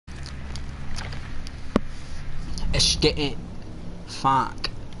Yes, get it.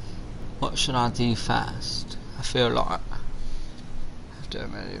 Fuck. What should I do first? I feel like I have to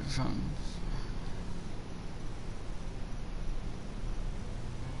remove it from.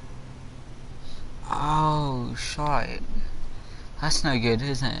 Oh, shite. That's no good,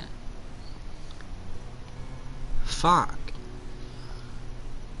 is it? Fuck.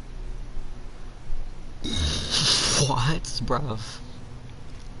 What, bruv?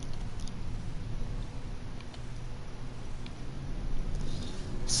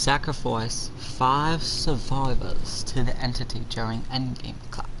 Sacrifice 5 survivors to the entity during endgame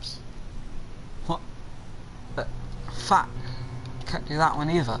collapse. What? Fuck. Can't do that one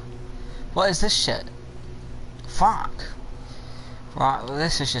either. What is this shit? Fuck. Right, well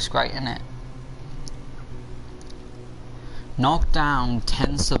this is just great, isn't it? Knock down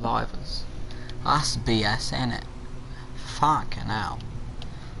 10 survivors. That's BS, ain't it? Fucking hell.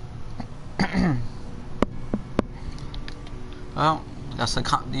 Well, guess I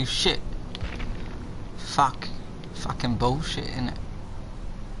can't do shit. Fuck. Fucking bullshit, innit?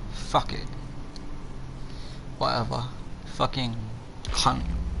 Fuck it. Whatever. Fucking cunt.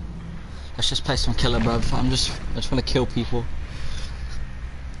 Let's just play some killer, bruv. I just wanna kill people.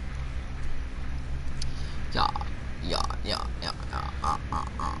 Yeah.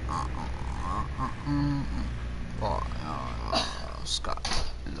 Scott.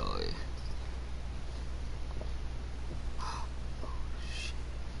 Lloyd.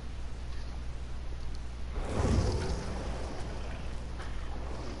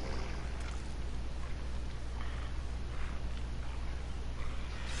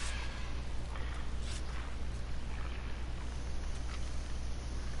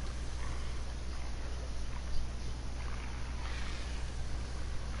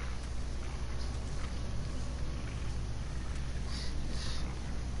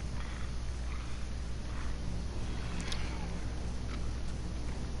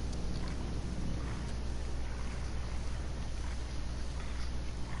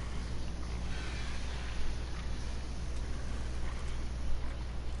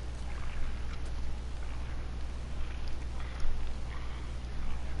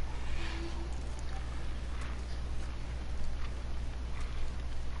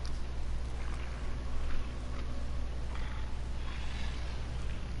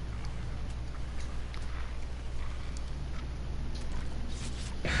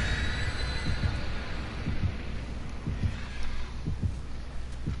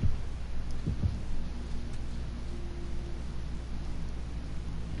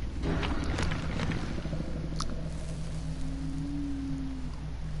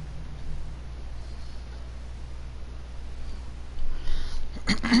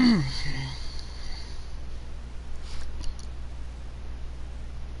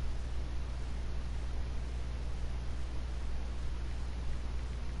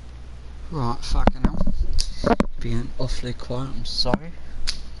 Right, fucking hell. Being awfully quiet, I'm sorry.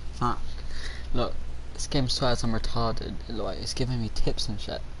 Fuck. Look, this game swears I'm retarded. Like, it's giving me tips and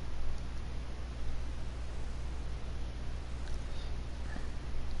shit.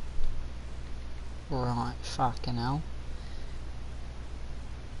 Right, fucking hell.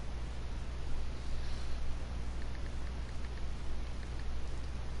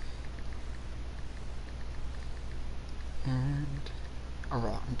 And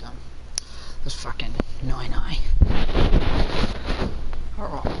alright, I'm done. That's fucking 9.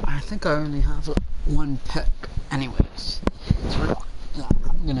 Alright, I think I only have like 1 pick anyways. So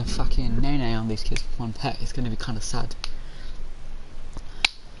I'm gonna fucking nay on these kids with 1 pick. It's gonna be kinda sad.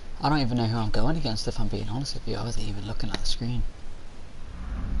 I don't even know who I'm going against, if I'm being honest with you. I wasn't even looking at the screen.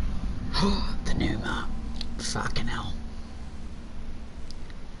 The new map. Fucking hell.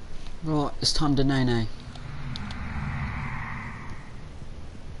 Right, it's time to nay.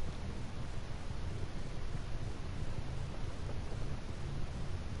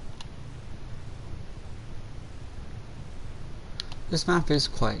 This map is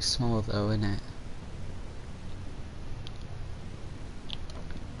quite small though, isn't it?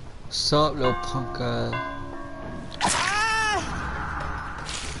 Sup, little punker.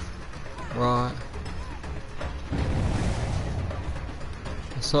 Right.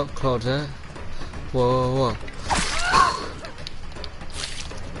 What's up, Claudia? Whoa.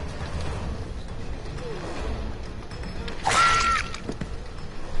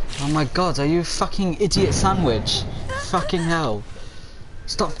 Oh my god, are you a fucking idiot sandwich? Fucking hell.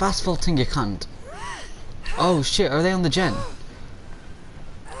 Stop fast faulting, you cunt. Oh shit, are they on the gen?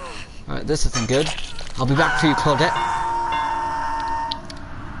 Alright, this isn't good. I'll be back for you, Claudette.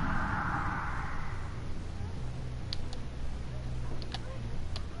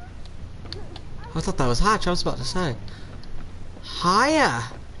 I thought that was Hatch, I was about to say. Hiya!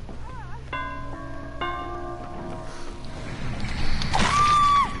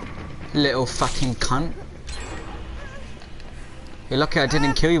 Little fucking cunt. You're lucky I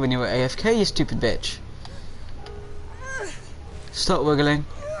didn't kill you when you were AFK, you stupid bitch. Stop wiggling.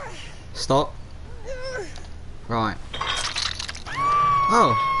 Stop. Right.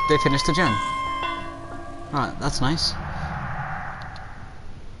 Oh, they finished the gen. Right, that's nice.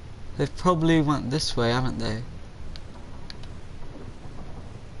 They've probably went this way, haven't they?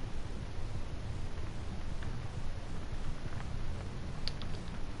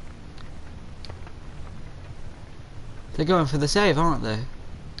 They're going for the save, aren't they?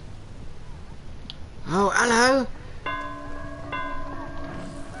 Oh, hello!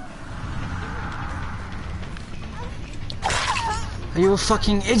 Are you a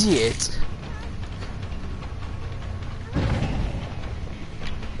fucking idiot?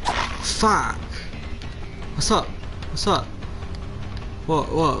 Fuck! What's up? What's up?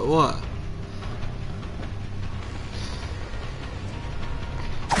 What?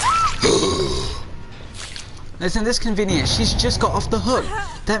 Isn't this convenient? She's just got off the hook.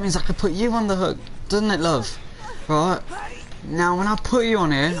 That means I can put you on the hook. Doesn't it, love? Right. Now, when I put you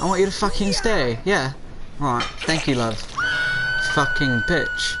on here, I want you to fucking stay. Yeah. Right. Thank you, love. Fucking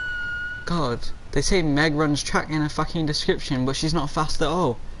bitch. God. They say Meg runs track in her fucking description, but she's not fast at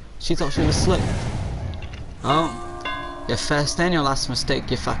all. She thought she was slick. Oh. Your first and your last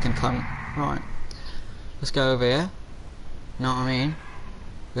mistake, you fucking cunt. Right. Let's go over here. Know what I mean?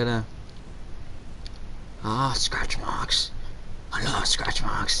 We're gonna... Ah, scratch marks. Hello, scratch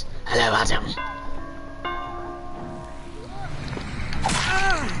marks. Hello, Adam.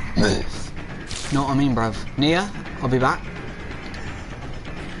 Move. Know what I mean, bruv? Nia, I'll be back.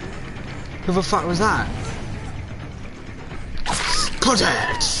 Who the fuck was that? Put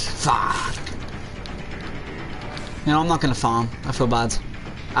it! Fuck. You know, I'm not gonna farm. I feel bad.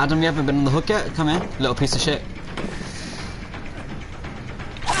 Adam, you haven't been on the hook yet? Come here, little piece of shit.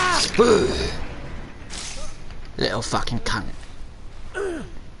 Little fucking cunt.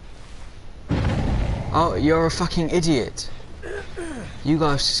 Oh, you're a fucking idiot. You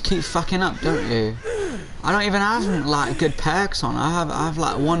guys just keep fucking up, don't you? I don't even have like good perks on. I have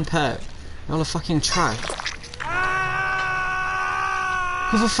like one perk. You're all a fucking trash.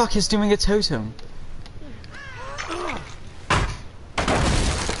 Who the fuck is doing a totem?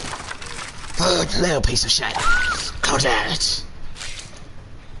 Little piece of shit. Claudette.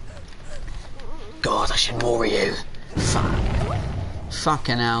 God, I should more of you. Fuck.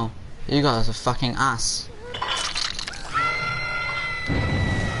 Fucking hell. You guys are fucking ass.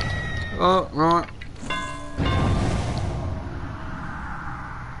 Oh, right.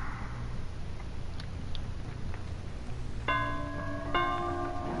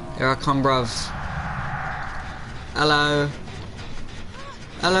 Here I come, bruv. Hello.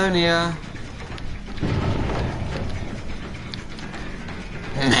 Hello, Nia.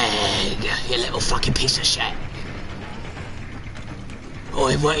 Meg, you little fucking piece of shit.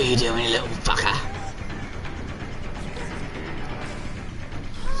 Oi, what are you doing, you little fucker?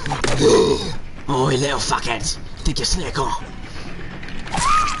 Oi, little fuckhead. Think you're slick, huh?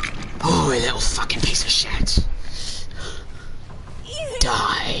 Oi, little fucking piece of shit.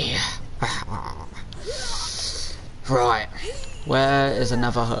 Die. Right. Where is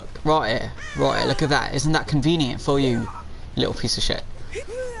another hook? Right here. Right here. Look at that. Isn't that convenient for you, little piece of shit?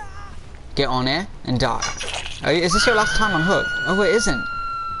 Get on here and die. Oh, is this your last time on hook? Oh, it isn't.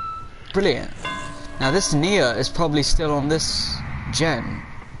 Brilliant. Now this Nia is probably still on this gen.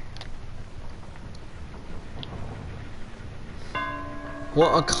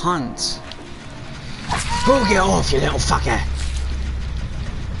 What a cunt. Oh, get off, you little fucker.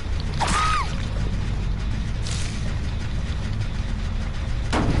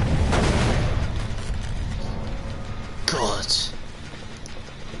 God.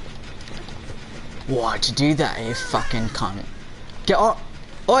 Why'd you do that, you fucking cunt? Get off.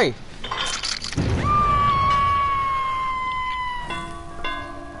 Oi!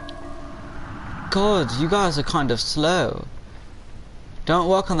 God, you guys are kind of slow. Don't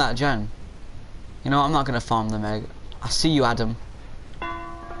work on that gen. You know, I'm not gonna farm the Meg. I see you, Adam.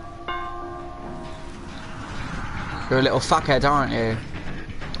 You're a little fuckhead, aren't you?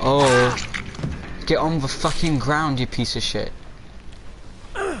 Oh. Get on the fucking ground, you piece of shit.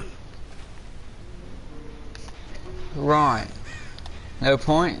 Right. No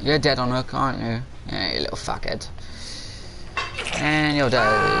point? You're dead on hook, aren't you? Yeah, you little fuckhead. And you're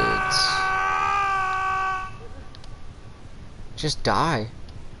dead. Just die.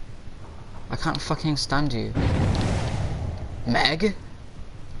 I can't fucking stand you. Meg?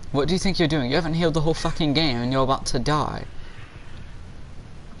 What do you think you're doing? You haven't healed the whole fucking game and you're about to die.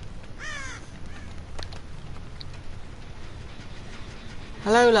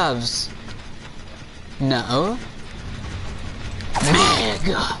 Hello, loves. No. Meg!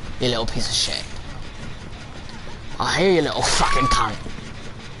 You little piece of shit. I hear you, little fucking cunt.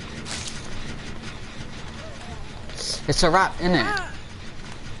 It's a wrap, innit?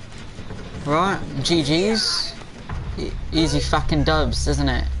 Right, GG's. Easy fucking dubs, isn't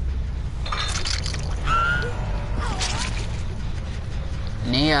it?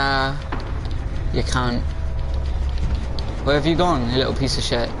 Nia, you can't. Where have you gone, you little piece of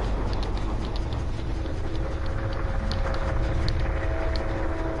shit?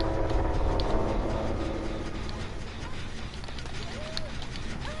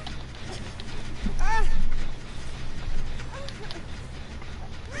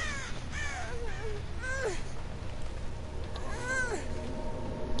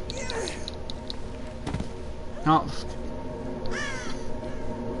 Oh.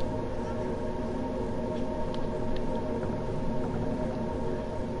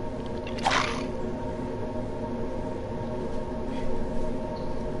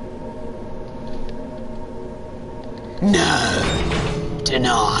 No!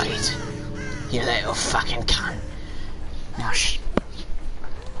 Denied! You little fucking cunt. Now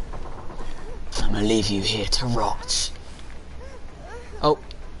I'm gonna leave you here to rot. Oh.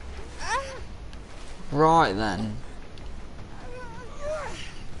 Right then.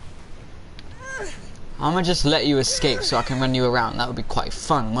 I'm gonna just let you escape so I can run you around. That would be quite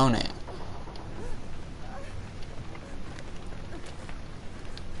fun, won't it?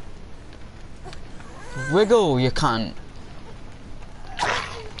 Wiggle, you cunt.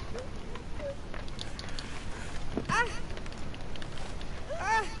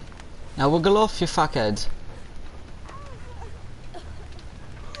 Now wiggle off, you fuckhead.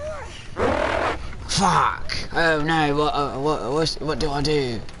 Fuck! Oh no! What do I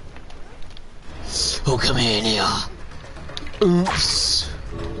do? Oh, come here, Nia. Oops.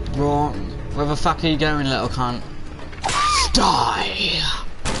 Wrong. Where the fuck are you going, little cunt? Die!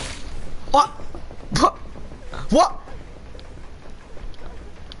 What? What?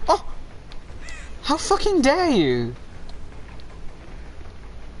 Oh! How fucking dare you?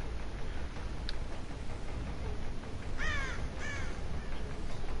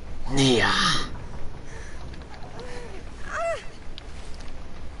 Nia.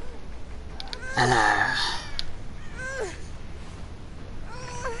 Hello.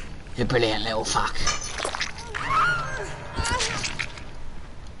 You brilliant little fuck.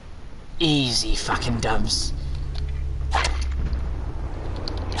 Easy fucking dubs.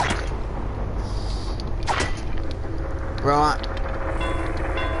 Right.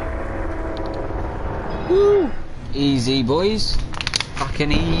 Woo. Easy, boys.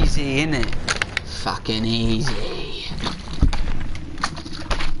 Fucking easy, innit? Fucking easy.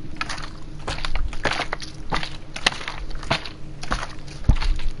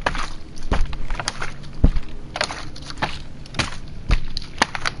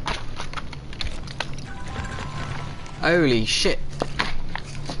 Holy shit.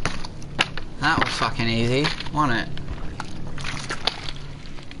 That was fucking easy, wasn't it?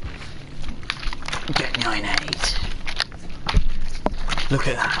 Get 9-8. Look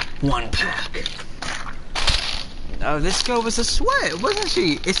at that. One perk. Oh, this girl was a sweat, wasn't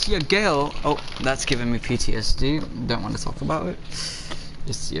she? It's your girl. Oh, that's giving me PTSD. Don't want to talk about it.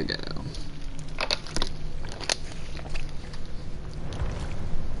 It's your girl.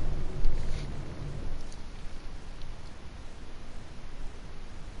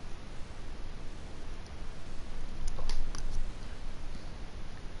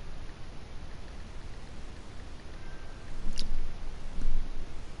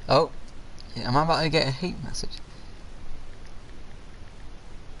 Oh, am I about to get a hate message?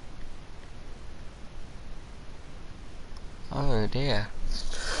 Oh dear.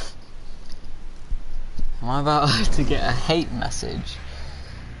 Am I about to get a hate message?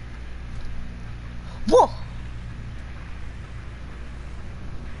 What?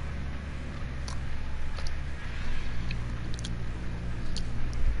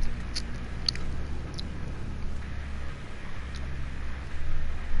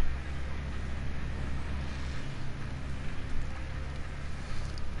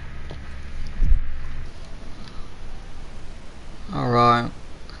 Alright.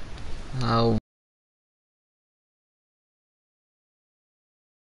 Oh.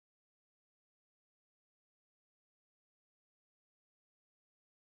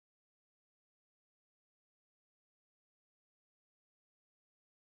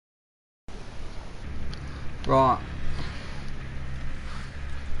 Right.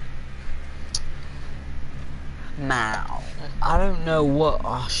 Now, I don't know what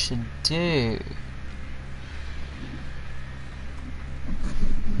I should do.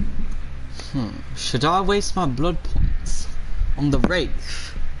 Should I waste my blood points on the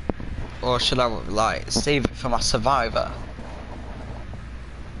Wraith? Or should I, like, save it for my survivor?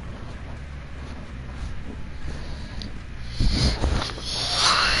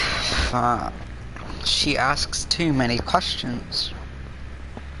 She asks too many questions.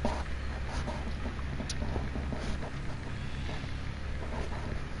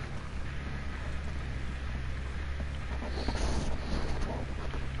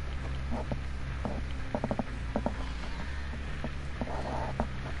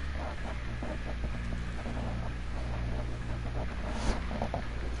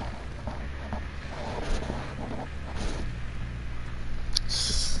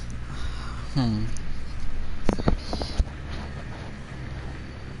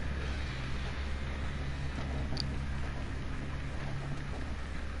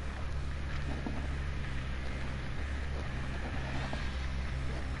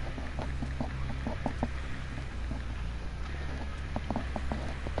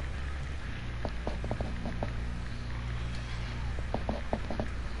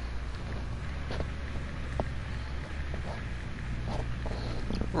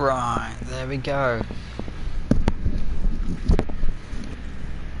 Right, there we go.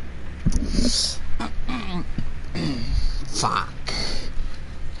 Fuck.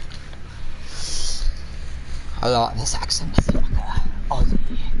 I like this accent. I feel like a Aussie.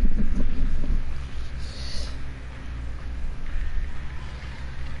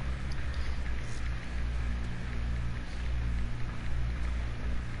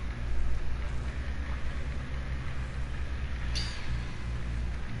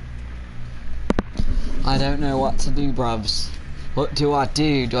 I don't know what to do, bruvs. What do I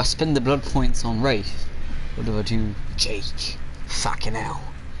do? Do I spend the blood points on Wraith? Or do I do Jake? Fucking hell.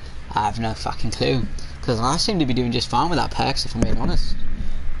 I have no fucking clue. Because I seem to be doing just fine without perks, if I'm being honest.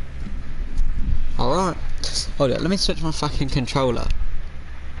 Alright. Hold on, let me switch my fucking controller.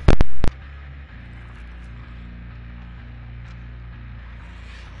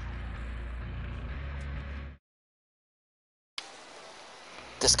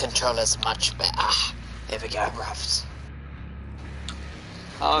 This controller's much better. Here we go, bruvs.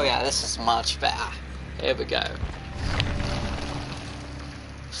 Oh yeah, this is much better. Here we go.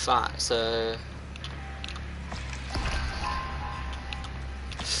 Fuck, so...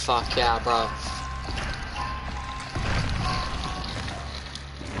 Fuck yeah, bro.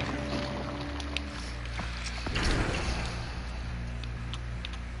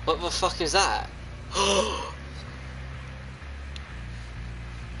 What the fuck is that?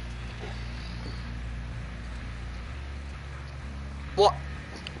 What?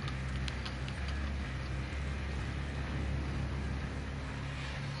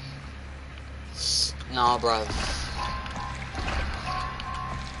 Nah, bro.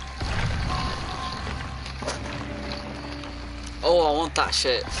 Oh, I want that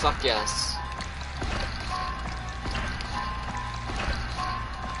shit. Fuck yes.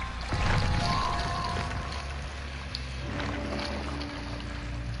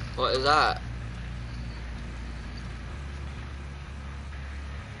 What is that?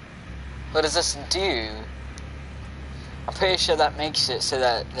 What does this do? I'm pretty sure that makes it so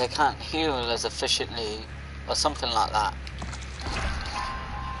that they can't heal as efficiently or something like that.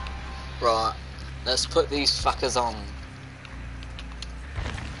 Right, let's put these fuckers on.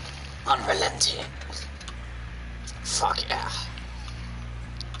 Unrelenting. Fuck yeah.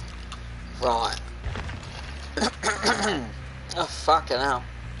 Right. Oh fucking hell.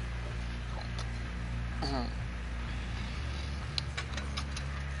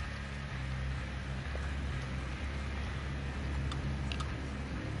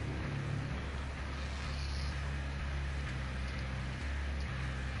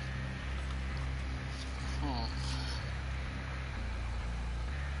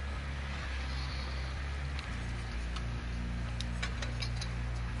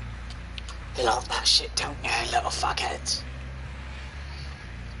 You love that shit, don't you, little fuckheads?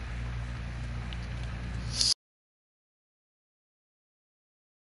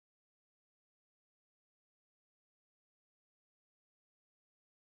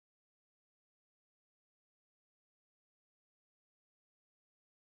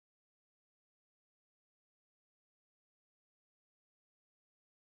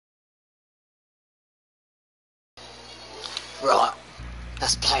 Right,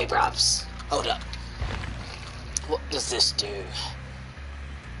 let's play, bruvs. Hold up. What does this do?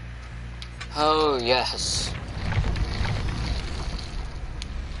 Oh, yes.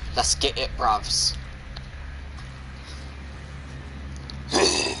 Let's get it, bruvs.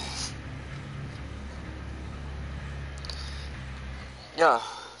 Yeah,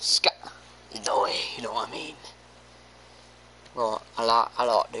 you know what I mean? Well, I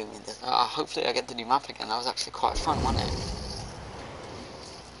like doing this. Hopefully I get the new map again. That was actually quite fun, wasn't it?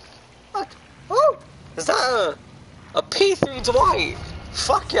 What? Oh! Is that a P3 Dwight?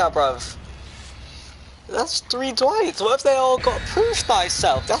 Fuck yeah, bruv. That's 3 Dwights. What if they all got proof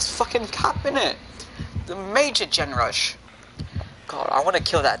thyself? That's fucking cap, innit? The major gen rush. God, I want to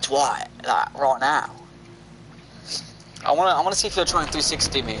kill that Dwight, like, right now. I want to see if he'll try and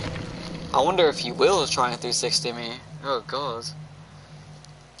 360 me. I wonder if he will try and 360 me. Oh, God.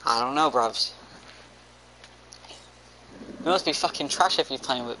 I don't know, bruvs. It must be fucking trash if you're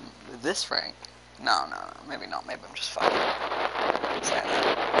playing with this rank. No, maybe not. Maybe I'm just fucking saying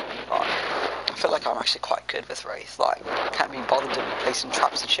that. But I feel like I'm actually quite good with Wraith. Like, can't be bothered to be placing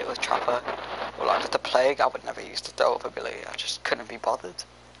traps and shit with Trapper. Or like with the Plague, I would never use the throw up ability. I just couldn't be bothered.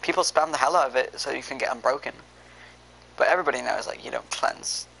 People spam the hell out of it so you can get unbroken. But everybody knows, like, you don't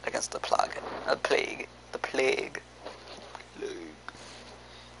cleanse against the Plague. The Plague.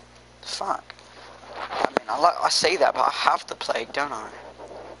 Fuck. I mean, I say that, but I have the Plague, don't I?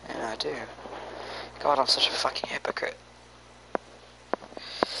 Yeah, I do. God, I'm such a fucking hypocrite.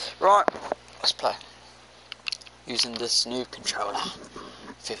 Right, let's play. Using this new controller.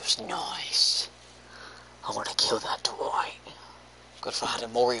 Feels nice. I want to kill that Dwight. God, if I had a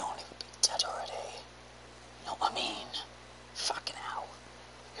Morion, he would be dead already. Know what I mean? Fucking hell.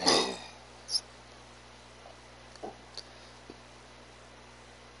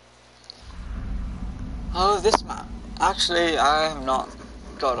 Oh, this map. Actually, I have not.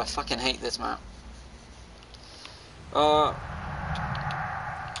 God, I fucking hate this map.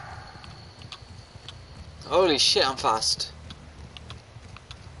 Holy shit, I'm fast.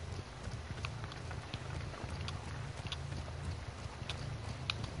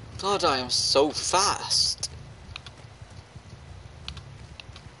 God, I am so fast.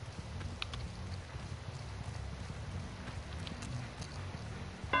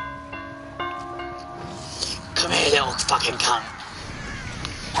 Come here, little fucking cunt.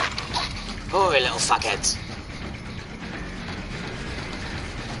 Oh, you little fuckhead.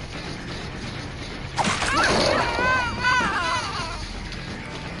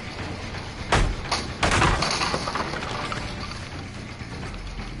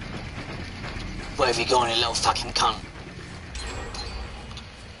 Where have you gone, you little fucking cunt?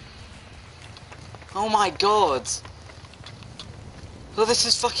 Oh my god. Well, this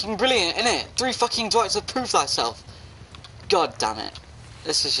is fucking brilliant, innit? 3 fucking Dwights to prove thyself. God damn it.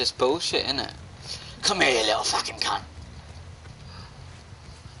 This is just bullshit, innit? Come here, you little fucking cunt.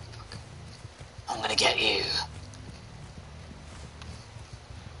 I'm gonna get you.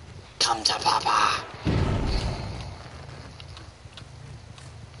 Come to Papa.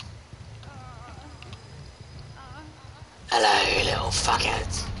 Hello, you little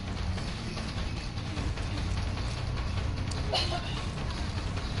fuckhead.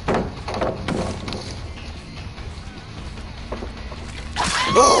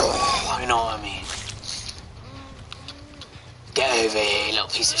 Oh, you know what I mean. Get over here, you little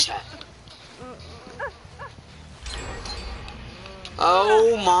piece of shit.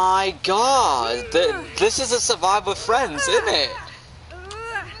 Oh my god. This is a survive with friends, isn't it?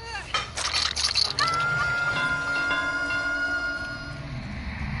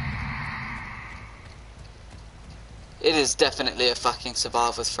 It is definitely a fucking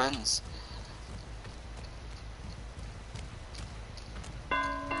survive with friends.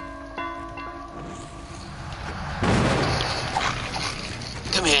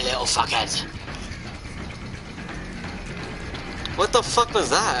 Come here, little fuckhead. What the fuck was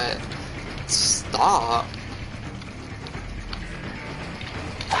that? Stop.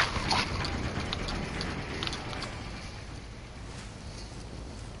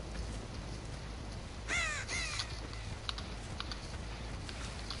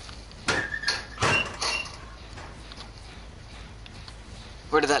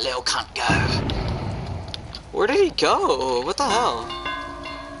 Where did that little cunt go? Where did he go? What the hell?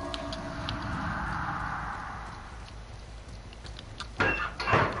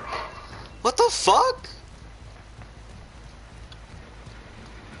 What the fuck?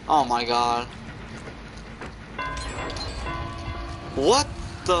 Oh my god. What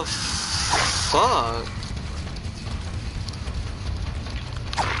the fuck?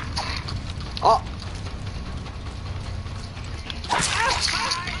 Oh.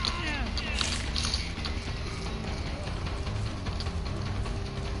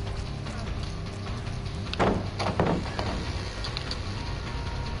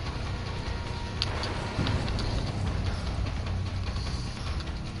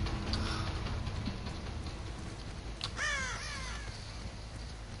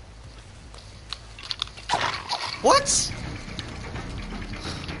 What?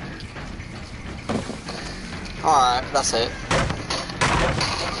 Alright, that's it.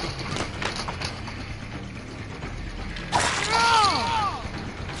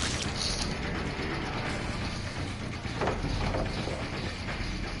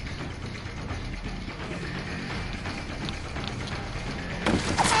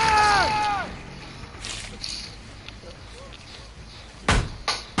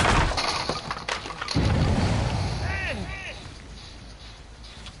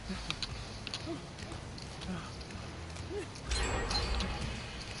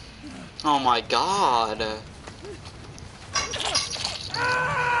 Oh my god.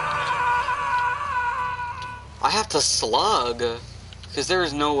 I have to slug, because there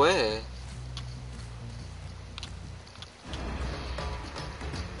is no way.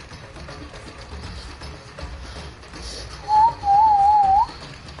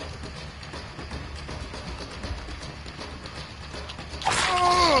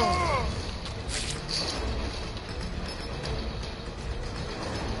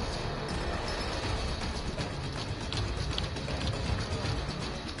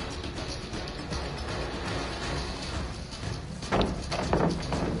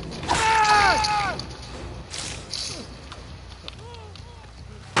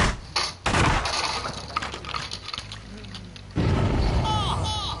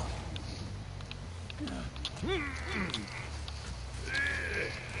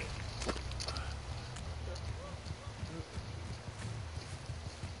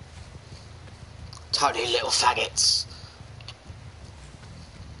 Tiny little faggots.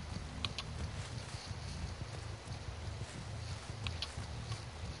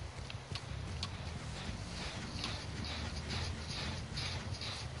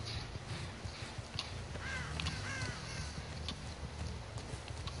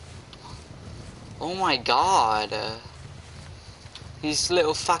 Oh my god. These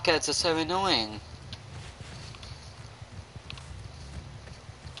little fuckheads are so annoying.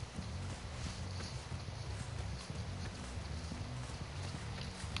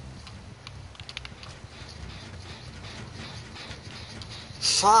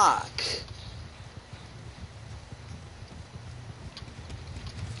 Fuck.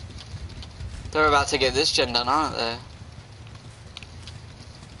 They're about to get this gen done, aren't they?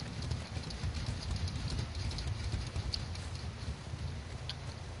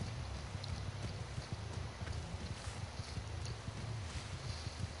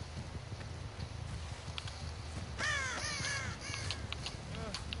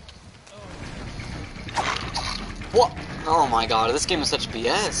 What? Oh my god, this game is such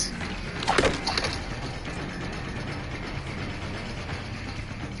BS.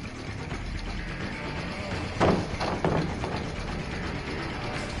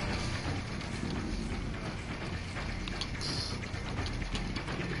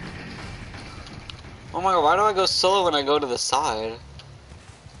 Oh my god, why do I go solo when I go to the side?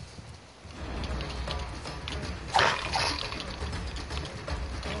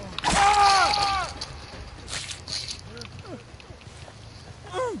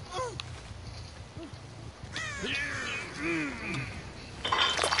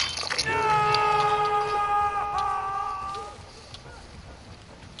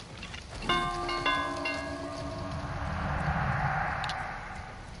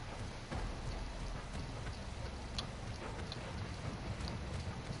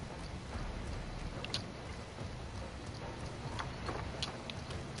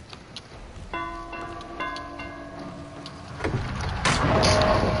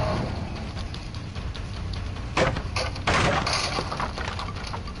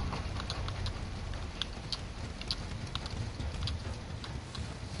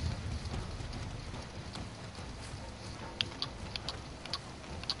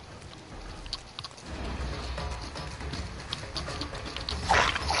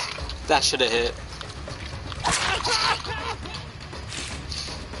 That should have hit.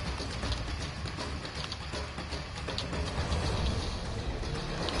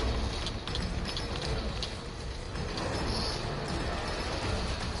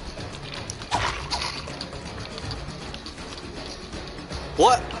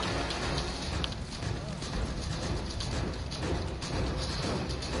 What?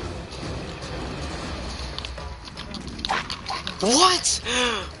 What?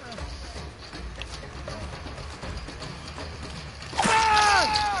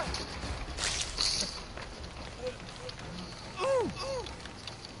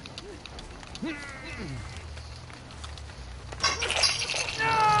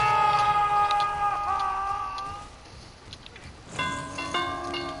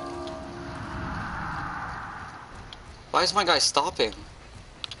 Why is my guy stopping?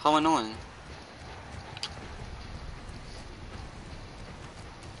 How annoying.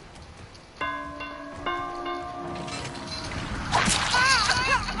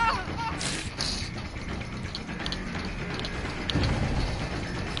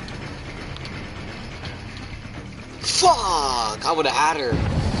 Fuck! I would have had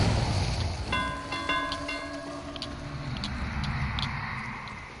her.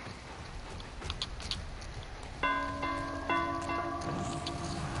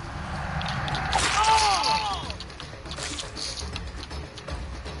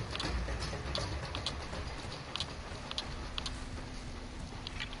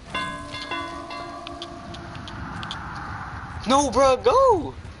 No, bro,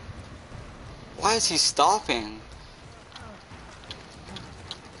 go! Why is he stopping?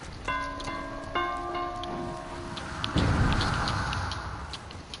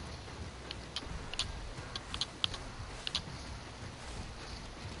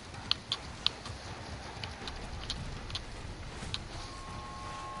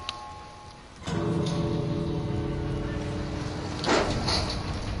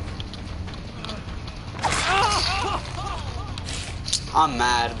 I'm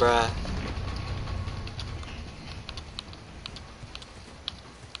mad, bruh.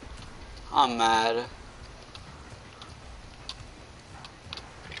 I'm mad.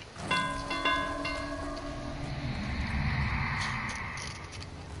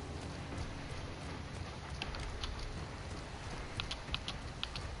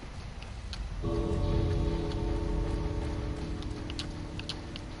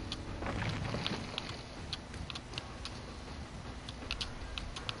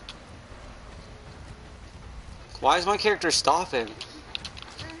 Why is my character stopping?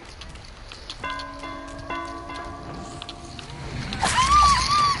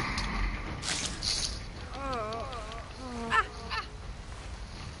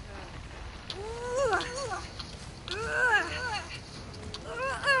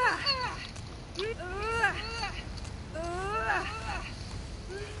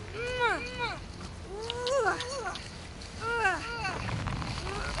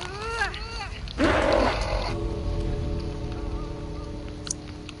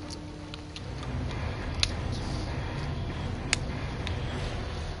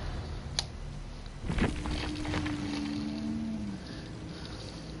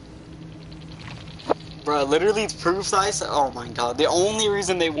 Bruh, literally proof thyself. Oh my god. The only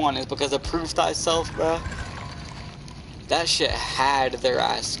reason they won is because of proof thyself, bruh. That shit had their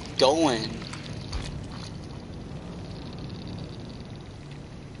ass going.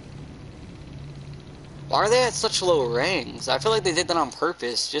 Why are they at such low ranks? I feel like they did that on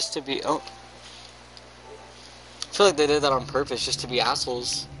purpose just to be. Oh. I feel like they did that on purpose just to be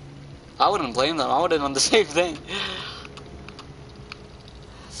assholes. I wouldn't blame them. I would have done the same thing.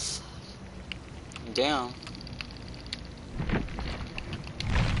 Damn.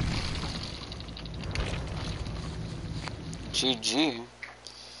 GG.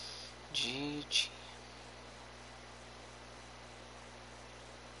 GG.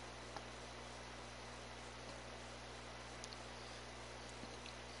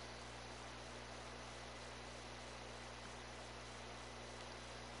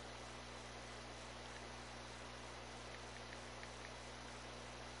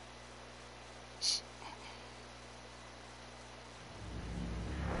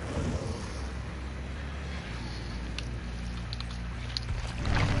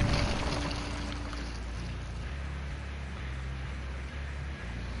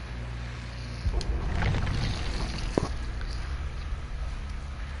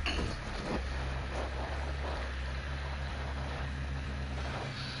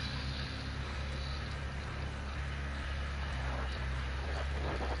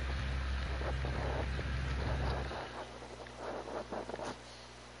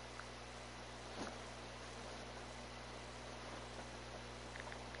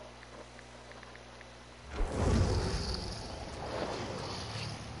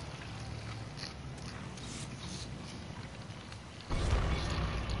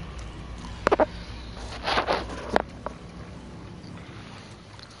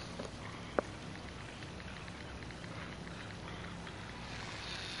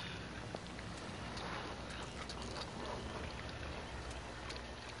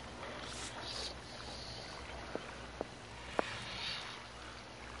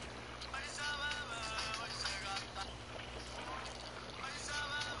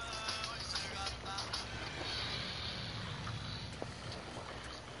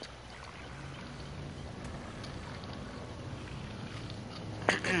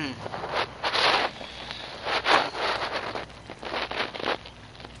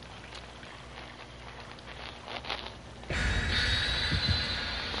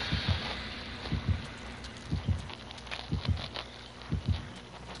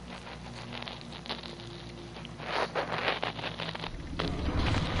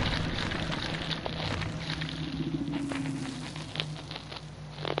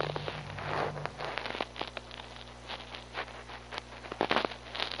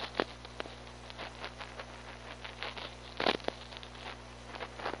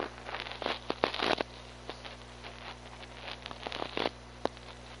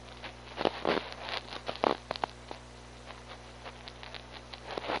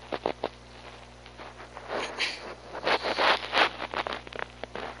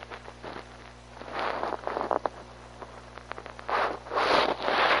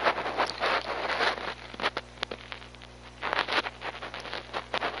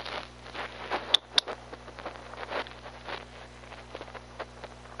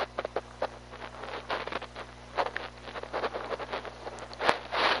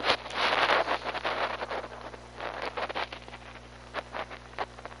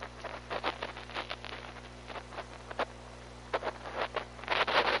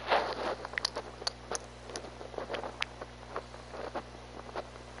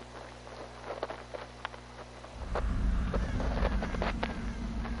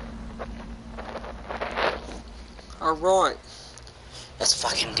 Alright. Let's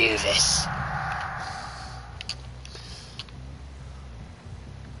fucking do this.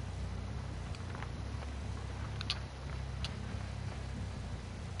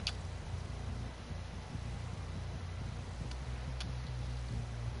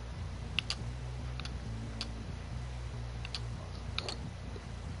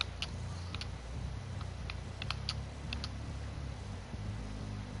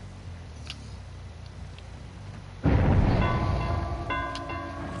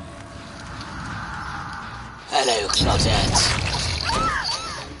 Hello, Claudette.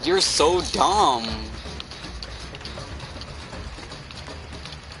 You're so dumb.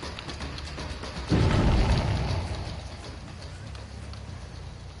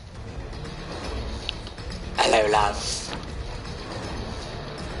 Hello, love.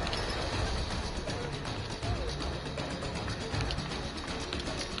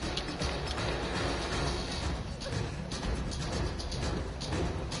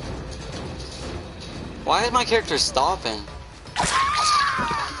 Why is my character stopping?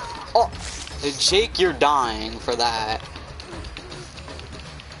 Oh, Jake, you're dying for that.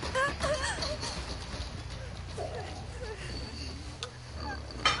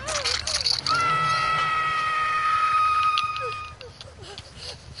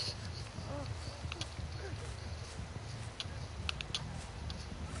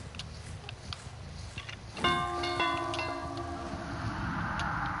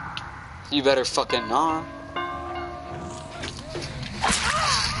 You better fucking not.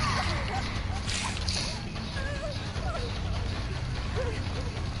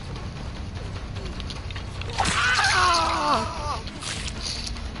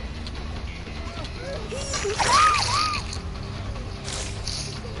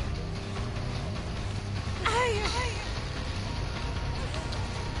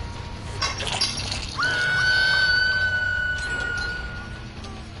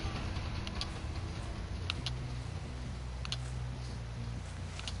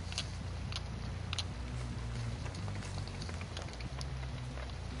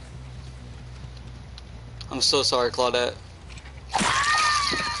 I'm so sorry, Claudette.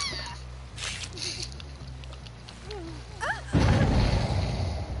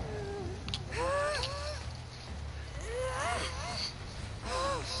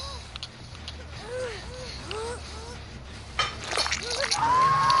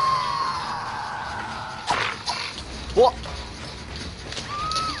 What?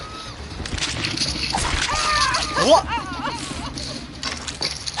 What?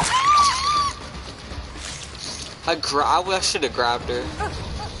 I should have grabbed her.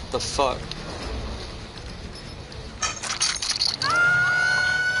 The fuck?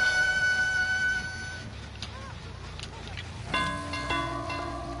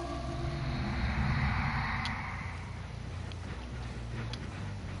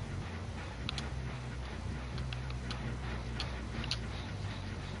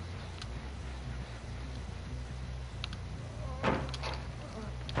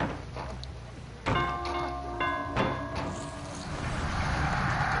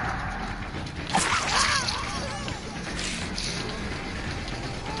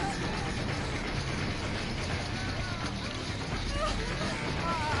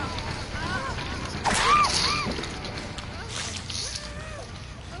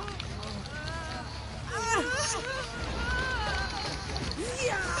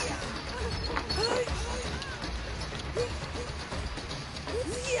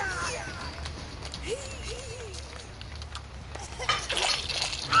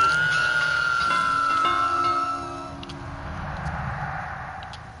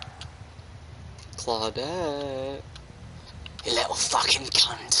 Claudette. You little fucking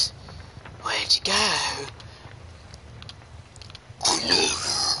cunt. Where'd you go?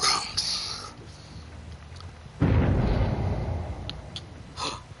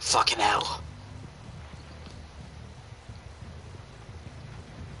 Fucking hell.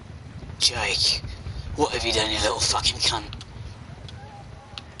 Jake, what have you done, you little fucking cunt?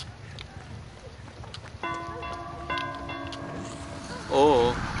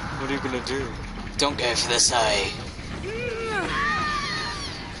 Oh, what are you gonna do? Don't go for this, eh?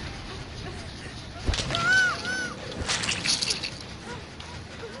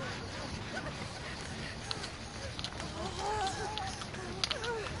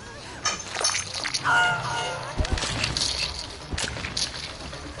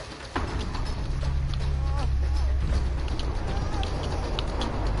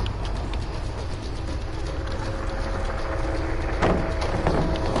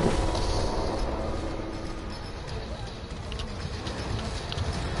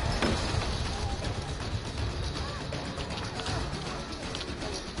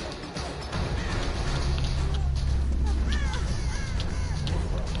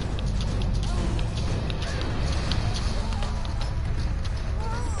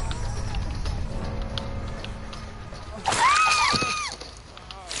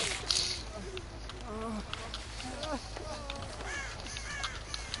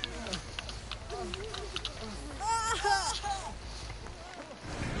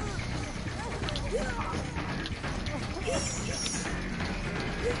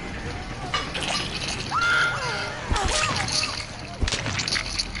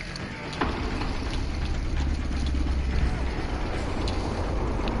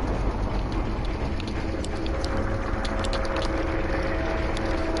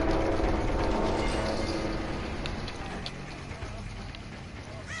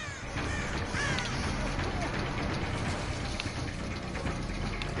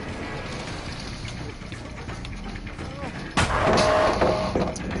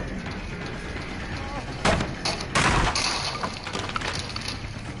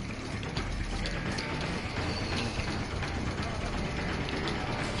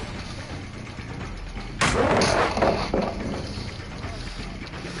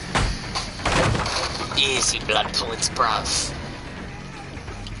 Easy blood points, bruv.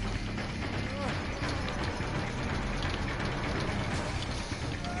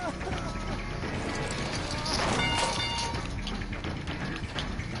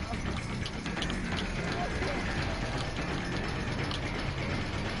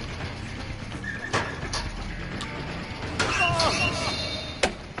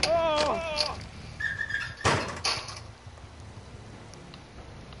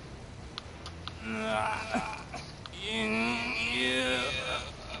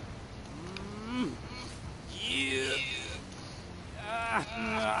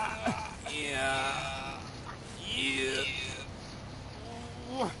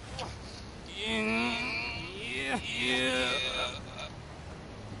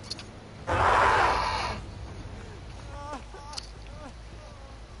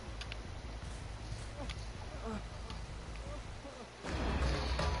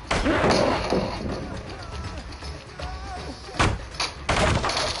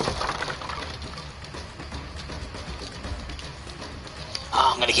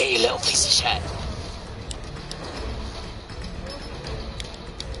 Oh, I'm gonna get you, little piece of shit.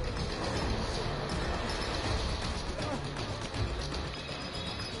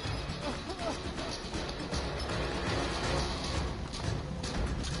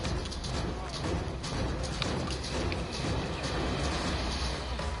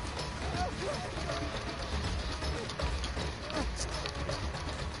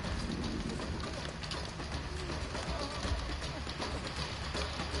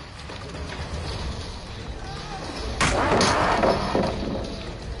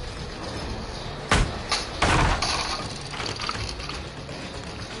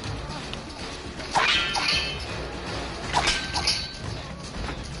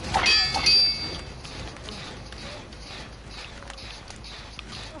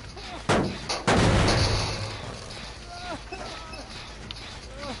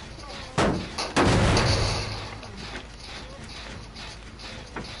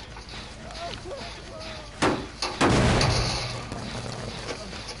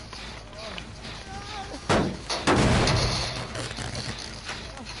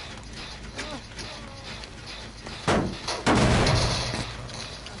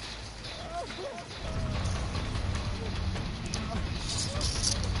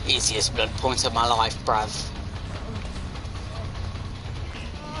 Easiest blood points of my life, bruv.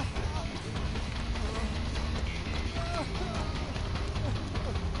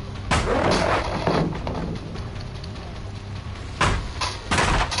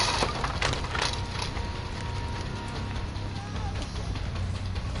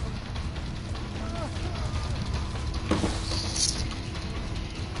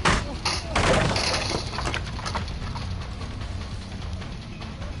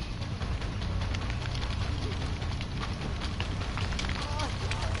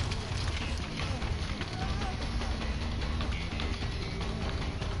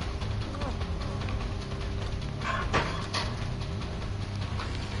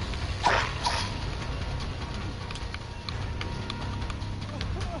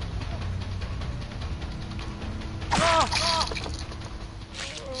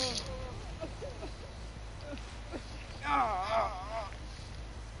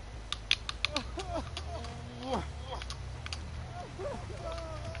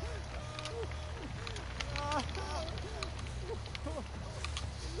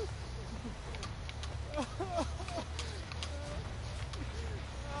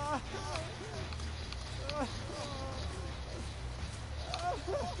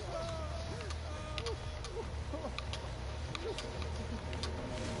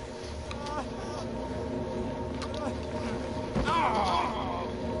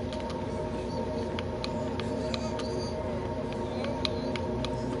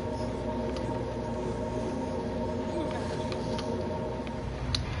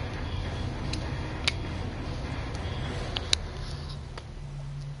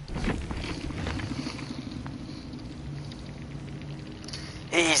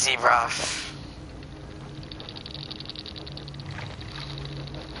 Easy, bruv.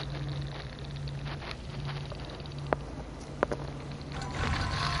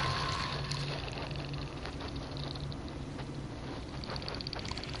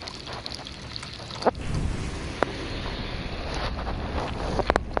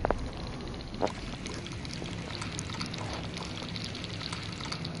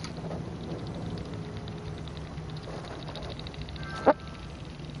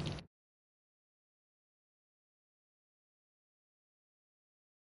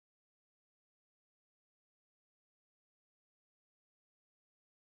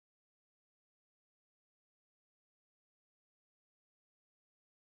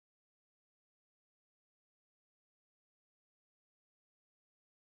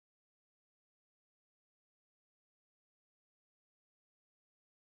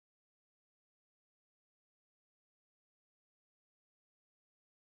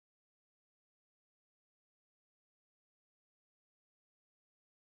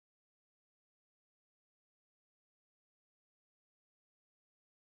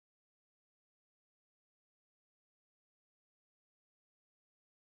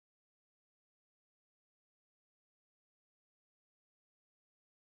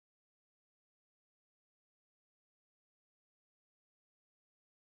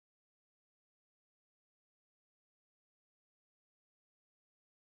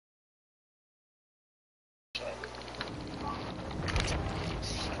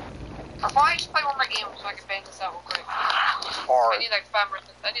 out real quick. Hard. I need like 5 more.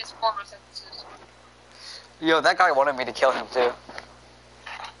 I need 4 more sentences. Yo, that guy wanted me to kill him too.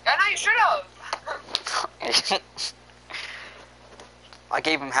 I know you should have. I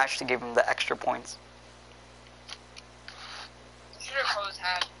gave him hash to give him the extra points. You should have closed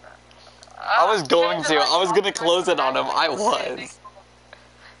hash. I was going to. I was gonna close it on him. I was.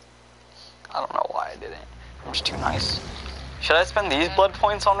 I don't know why I didn't. I'm just too nice. Should I spend these blood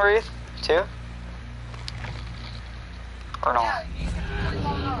points on Wraith too? Or no? Yeah, you can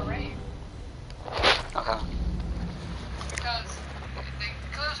close on Wraith. Okay. Because the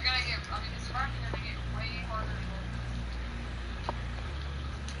killers are gonna get. I mean, the sparks are gonna get way harder.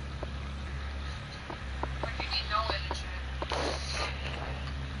 Like you need no energy.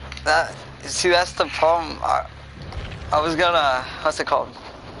 See, that's the problem. I was gonna, what's it called?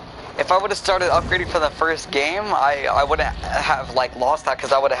 If I would have started upgrading for the first game, I wouldn't have like lost that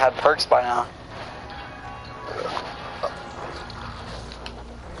because I would have had perks by now.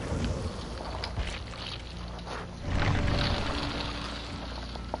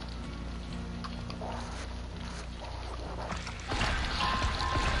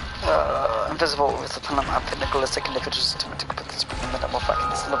 Invisible with the Panama Nicholastic individuals to put this minimal fucking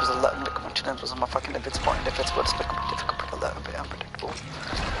this levels of Latin was on my fucking invincible and invincible despicable difficult but a little bit unpredictable.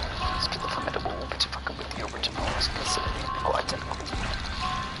 Speak the formidable but you fucking with the original simplicity or identical.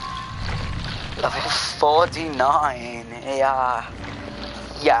 Level 49. Yeah.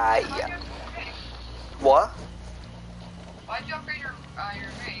 What? Why'd you upgrade your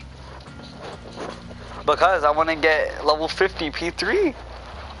Wraith? Because I want to get level 50 P3.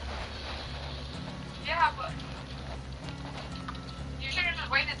 Yeah, but you should have just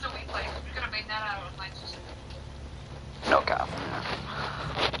waited until we played. We could have made that out of nights. No cap.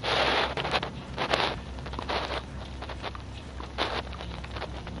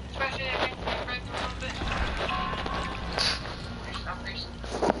 Especially if you break a little bit. There's some reason.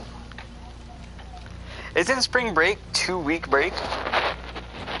 Isn't spring break 2-week break?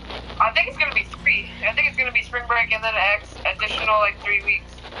 I think it's gonna be 3. I think it's gonna be spring break and then additional like 3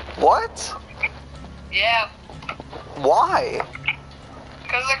 weeks. What? Yeah. Why?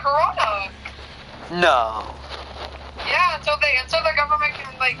 Because of Corona. No. Yeah, until the government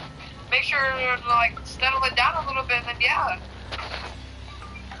can like make sure to like settle it down a little bit, then yeah.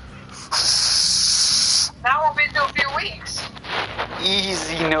 Now we'll be through a few weeks.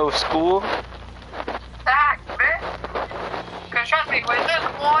 Easy, no school. Fact, man. Because trust me, when there's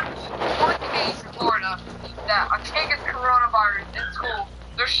one case in Florida that a kid gets coronavirus in school,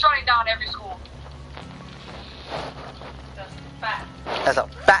 they're shutting down every school. That's a fact. That's a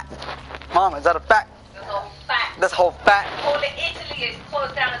fact. Mom, is that a fact? That's a whole fact. That's a whole fact. Whole Italy is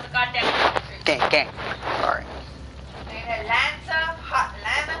closed down as a goddamn country. Gang. Sorry. In Atlanta, hot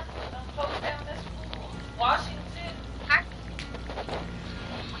Atlanta, don't close down this school. Washington. Huh?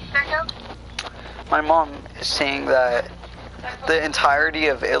 My mom is saying that the entirety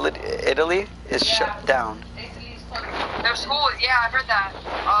of Italy is shut down. Their school, yeah, I heard that.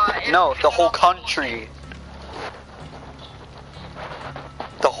 No, the whole country.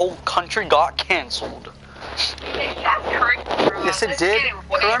 The whole country got canceled. That's crazy, bro. Yes, it That's did. getting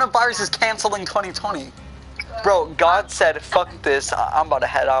way- Coronavirus is canceling 2020. Bro, God said, fuck this. I'm about to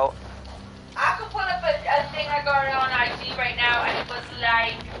head out. I could pull up a thing I got on IG right now, and it was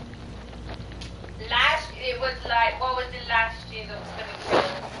like what was it last year that was gonna kill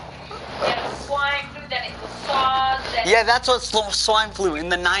us? It was swine flu, then it was SARS, then Yeah, that's what swine flu in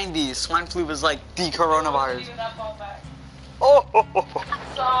the 90s. Swine flu was like the coronavirus. Oh,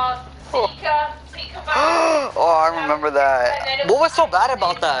 SARS, Zika virus. oh, I remember And then that. it What was so bad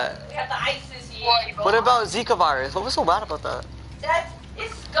about that? We had the ISIS year. What about Zika virus? What was so bad about that?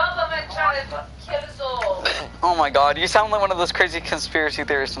 It's government trying to kill us all. Oh my god, you sound like one of those crazy conspiracy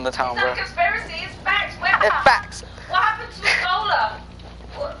theorists in the town, It's bro. not conspiracy, it's facts. It's facts. What happened to Ebola?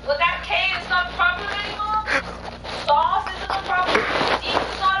 Well, that K is not a problem anymore? SARS isn't a problem?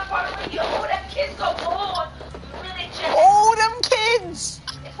 Zika's not a problem? Yo, them kids got born with miniature. Oh, them kids!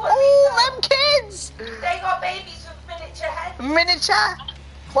 It's what Oh, we them kids! They got babies with miniature heads. Miniature!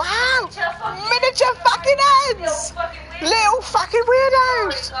 Wow! Miniature Miniature fucking heads! Little fucking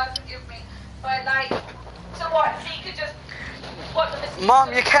weirdos! Sorry, God forgive me. But like, so what? Zika just... What, the mosquitoes?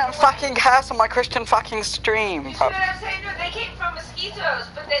 Mom, you can't fucking cast on my Christian fucking stream. You see what I'm saying? No, they came from mosquitoes,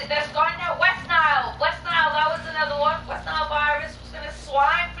 but there's gone now. West Nile, that was another one. West Nile virus was gonna,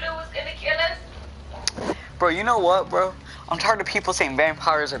 swine flu was gonna kill us. Bro, you know what, bro? I'm tired of people saying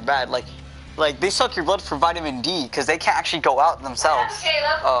vampires are bad. Like they suck your blood for vitamin D because they can't actually go out themselves.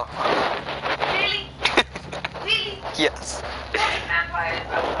 Caleb. Oh. Really? Really? Yes. Vampires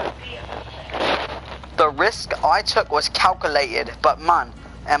are The risk I took was calculated, but man,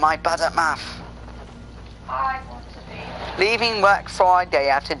 am I bad at math. I want to be. Leaving work Friday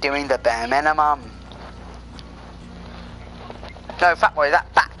after doing the bare minimum. No, fat boy,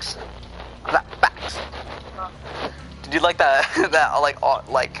 that backs. That backs. Did you like that like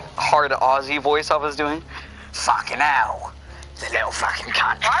hard Aussie voice I was doing? Fucking hell. The little fucking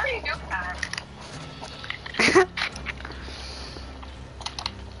cunt. Why are you doing that?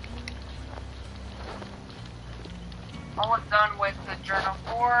 Almost done with the journal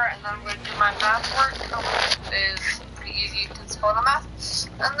 4, and then I'm going to do my math work, which is pretty easy to spell the math,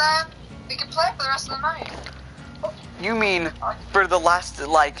 and then we can play for the rest of the night. You mean for the last,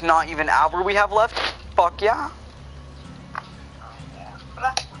 like, not even hour we have left? Fuck yeah.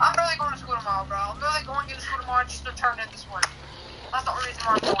 But I'm really going to school tomorrow, bro. I'm really going to school tomorrow just to turn in this work. That's the only reason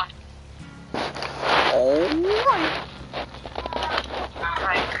why I'm going. Alright.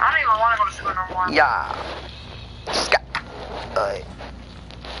 Like, I don't even want to go to school no more. Yeah. Scat. Alright,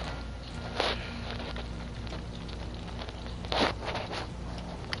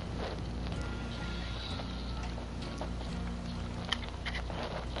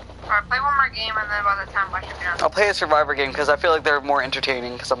 play one more game, and then by the time I should be done. I'll play a Survivor game because I feel like they're more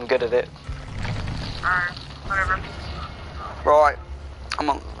entertaining because I'm good at it. Alright, whatever. Right. I'm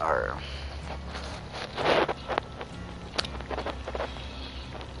on. Alright.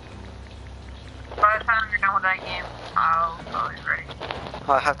 By the time you're done with that game, I'll be ready.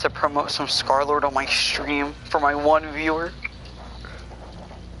 I have to promote some Scarlord on my stream for my one viewer.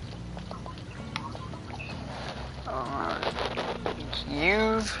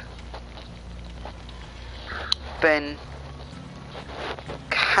 You've been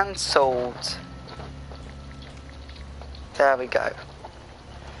cancelled. There we go.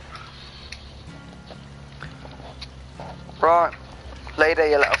 Right. Later,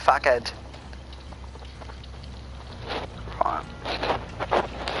 you little fuckhead. Right.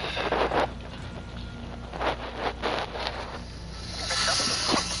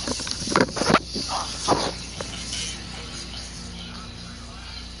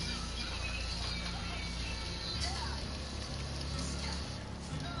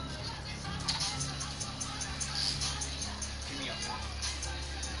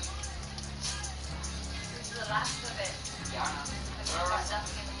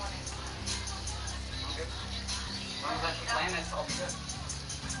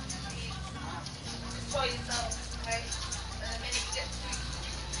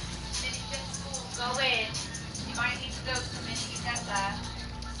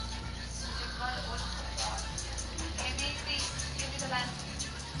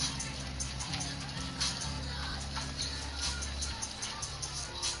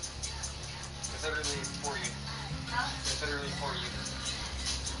 Literally for you. Huh? It's literally for you.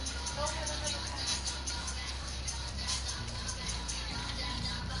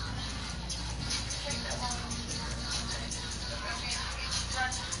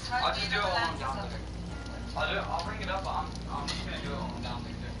 I'll just do it while I'm down there. I'll bring it up, but I'm just gonna do it while I'm down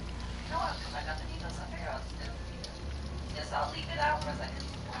there. No, because I got the details on there. Yes, I'll leave it out for a second.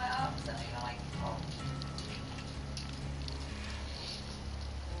 Pull it out, so you know, like, oh.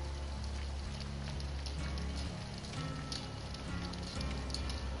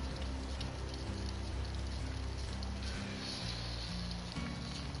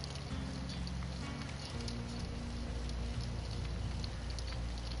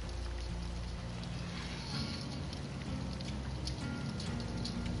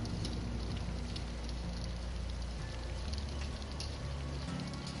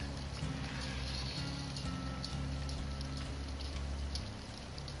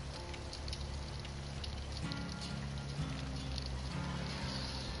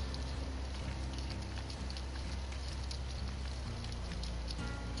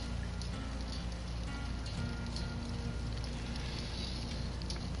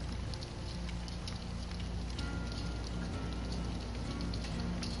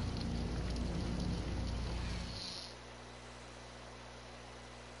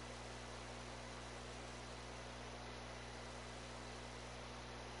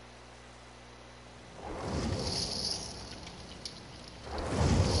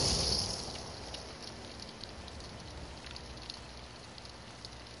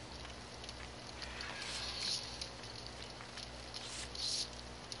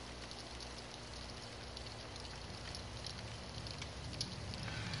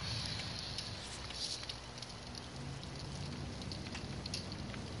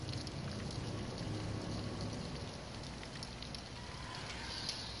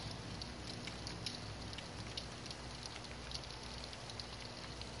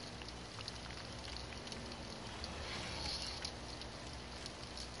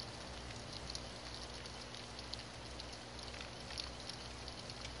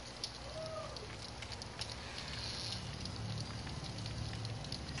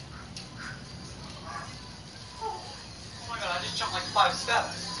 5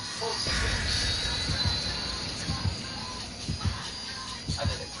 steps. Full speed. I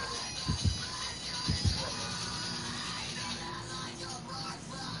did it.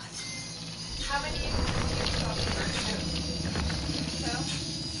 How many years did you stop? 32. So?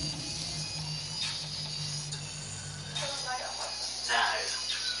 Put a light on my phone. No.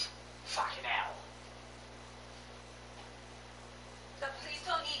 Fucking hell. So please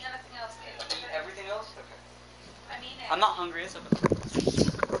don't eat anything else, Caleb. Eat everything else? Okay. I mean it. I'm not hungry, is it?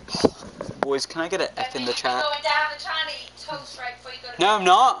 Boys, can I get an F in the chat? You're going down to China to eat toast right before you go to No, I'm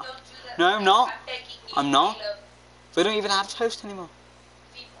not. Don't do that. No, I'm not. I'm begging you, I'm not. Caleb. We don't even have toast anymore.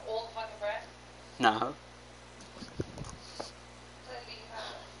 Eat all the fucking bread. No. Clearly you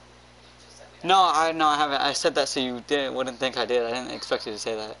have. Just so we No, don't- I haven't. I said that so you wouldn't think I did. I didn't expect you to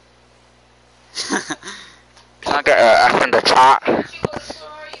say that. Can I get an F in the chat? Once you go to the store,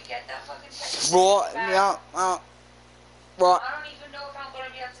 you get that fucking text. What? Back. Yeah. What? I don't even know if I'm going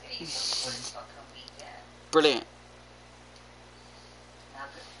to be able to eat for this fucking weekend. Brilliant. Now,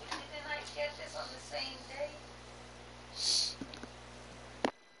 didn't I get this on the same day?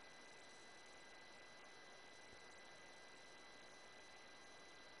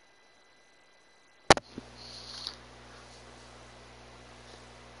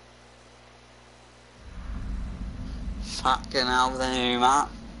 Fucking hell, then, Matt.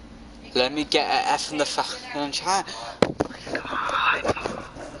 Let me get an F in the fucking chat.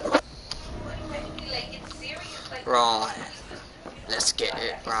 Like, it's serious. Like, Right. Let's get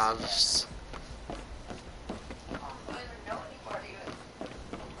it, bruvs. I don't even know anybody.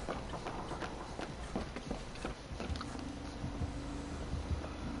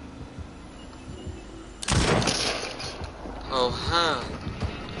 Oh, huh.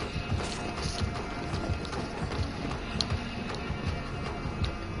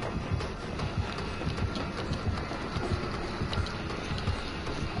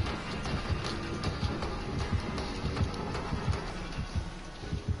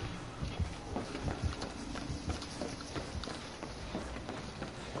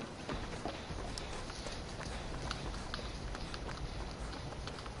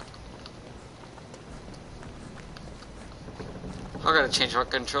 I gotta change my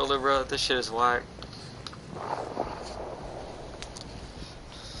controller, bro. This shit is whack.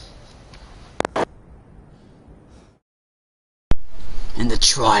 And the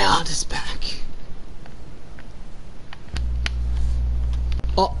triad is back.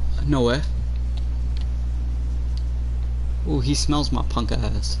 Oh, nowhere. Oh, he smells my punk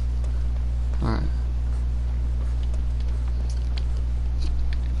ass. Alright.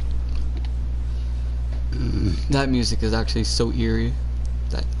 That music is actually so eerie.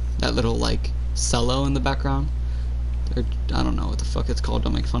 That little like cello in the background. I don't know what the fuck it's called.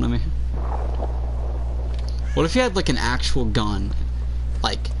 Don't make fun of me. What if you had like an actual gun,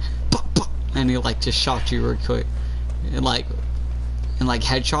 like, and he like just shot you real quick, and like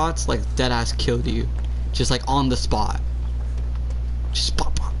headshots, like dead ass killed you, just like on the spot. Just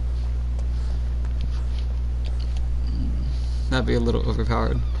pop. That'd be a little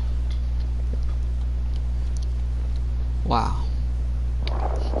overpowered. Wow.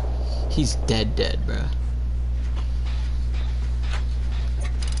 He's dead, bruh.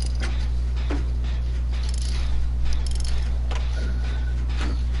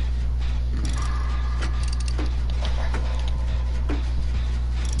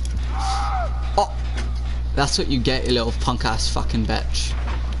 Oh! That's what you get, you little punk ass fucking bitch.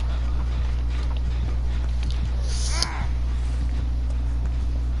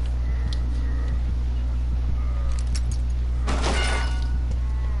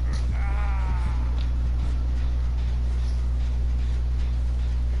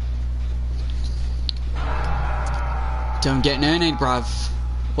 Don't get no-nade, bruv.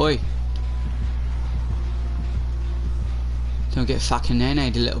 Oi. Don't get fucking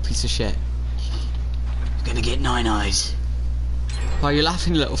no-nade, you little piece of shit. You're gonna get 9 eyes. Why are you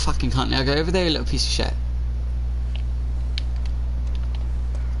laughing, you little fucking cunt? Now go over there, you little piece of shit.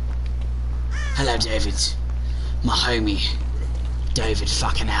 Hello, David. My homie. David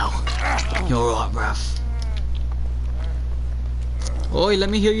fucking hell. You're alright, bruv. Oi, let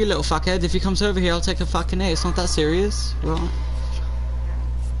me heal you, little fuckhead. If he comes over here, I'll take a fucking hit. It's not that serious. Right.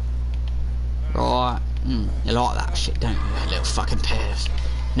 Right. You like that shit, don't you, little fucking perv?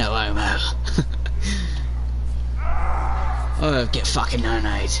 No homo. Oh, get fucking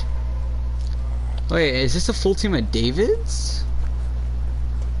no-nade. Wait, is this a full team of Davids?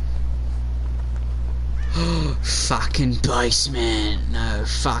 Fucking basement. No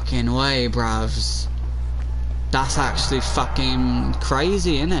fucking way, bruvs. That's actually fucking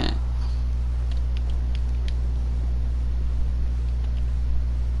crazy, isn't it?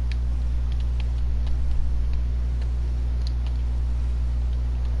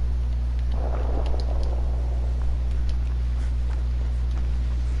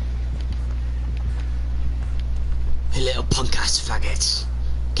 it.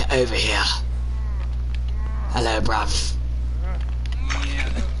 Get over here. Hello, bruv.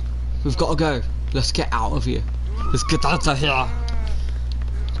 We've got to go. Let's get out of here. Let's get out of here.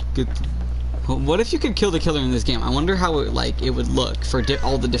 Good. What if you could kill the killer in this game? I wonder how it would look for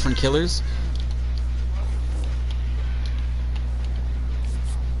all the different killers.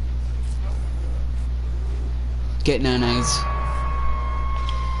 Get no-nos.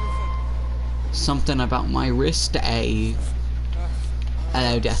 Something about my wrist, eh?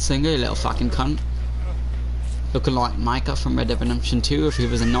 Hello, Deathslinger, you little fucking cunt. Looking like Micah from Red Dead Redemption 2 if he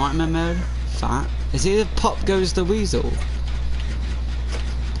was in nightmare mode. Fat. Is he the Pop Goes the Weasel?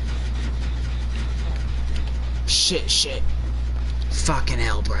 Shit. Fucking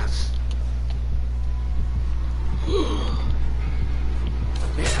hell, bruv.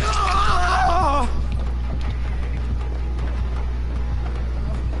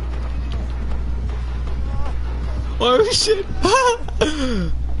 Oh shit!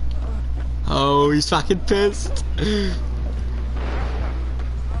 Oh, he's fucking pissed.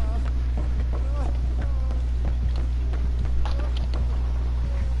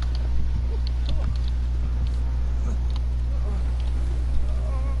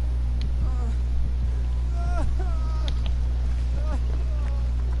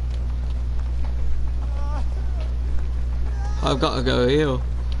 I've got to go heal.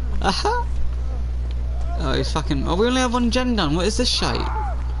 Aha! Oh, he's fucking. Oh, we only have one gen done. What is this shite?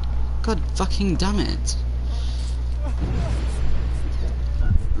 God fucking damn it.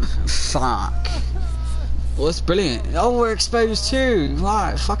 Fuck. Well, that's brilliant. Oh, we're exposed too.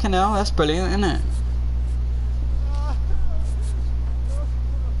 Right, fucking hell, that's brilliant, isn't it?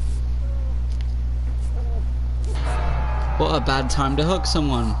 What a bad time to hook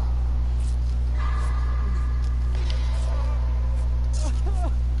someone.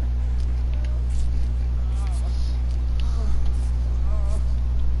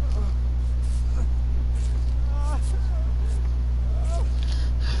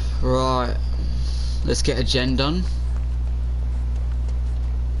 Right, let's get a gen done.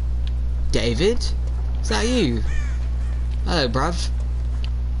 David? Is that you? Hello, bruv.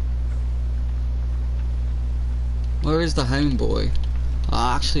 Where is the homeboy?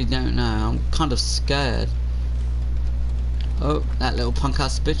 I actually don't know. I'm kind of scared. Oh, that little punk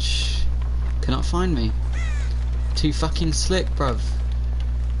ass bitch cannot find me. Too fucking slick, bruv.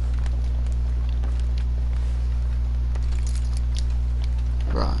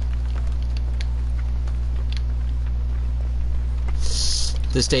 Right.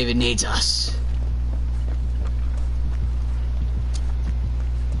 This David needs us.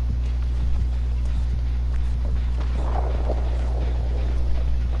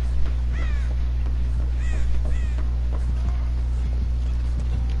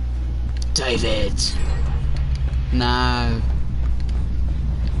 David. No.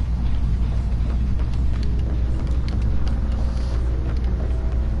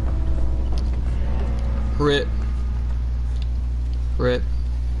 Rip. Rip.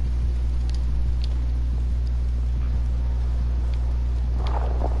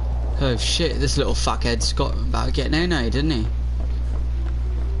 Oh shit, this little fuckhead's got about to get no-no, didn't he?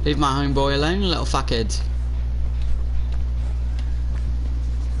 Leave my homeboy alone, little fuckhead.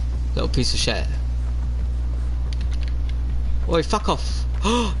 Little piece of shit. Oi, fuck off.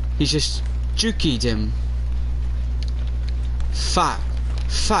 Oh, he's just jukied him. Fat.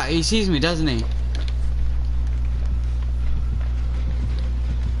 Fat, he sees me, doesn't he?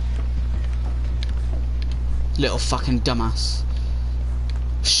 Little fucking dumbass.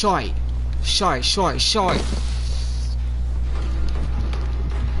 Shite. Shite, shite, shite.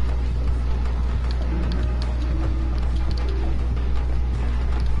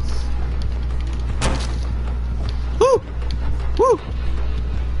 Woo! Woo!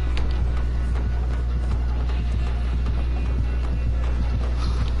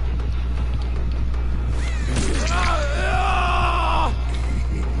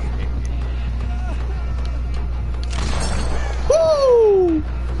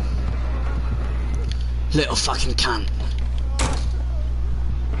 Little fucking cunt.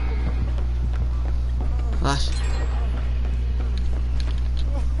 What?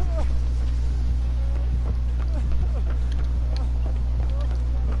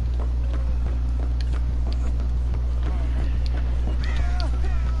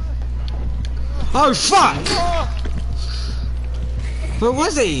 Oh fuck! Where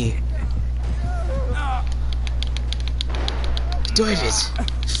was he? David!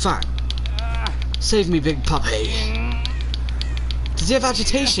 Fuck. Save me, big puppy. Does he have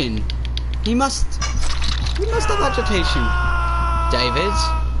agitation? He must have agitation. David?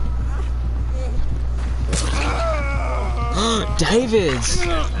 David!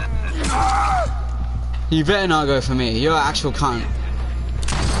 You better not go for me. You're an actual cunt.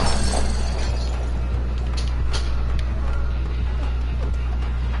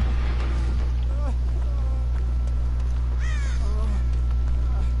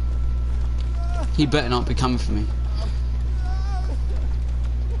 He better not be coming for me.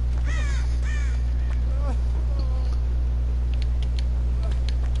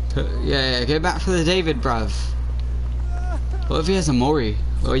 Yeah, go back for the David, bruv. What if he has a Mori?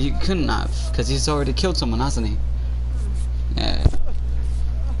 Well, you couldn't have, because he's already killed someone, hasn't he? Yeah.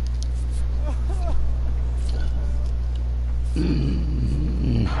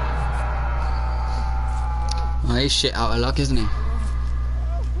 Well, he's shit out of luck, isn't he?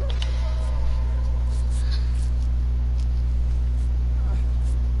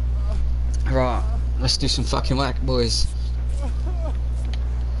 Right, let's do some fucking work, boys.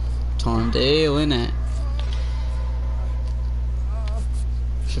 Time deal, innit?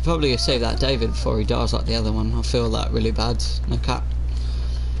 Should probably save that David before he dies like the other one. I feel that really bad. No cap.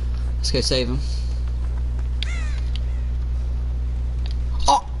 Let's go save him.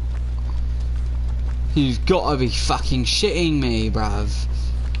 Oh! You've got to be fucking shitting me, bruv.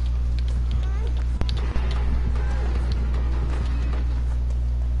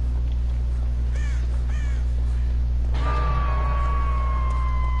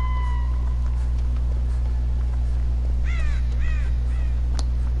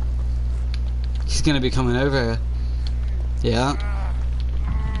 He's gonna be coming over here. Yeah.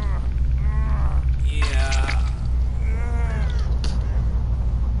 Yeah.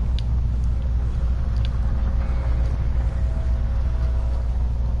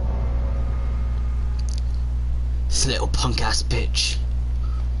 This little punk ass bitch.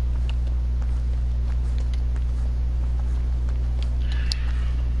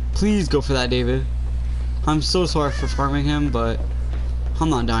 Please go for that, David. I'm so sorry for farming him, but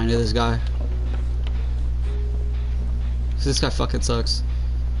I'm not dying to this guy. This guy fucking sucks.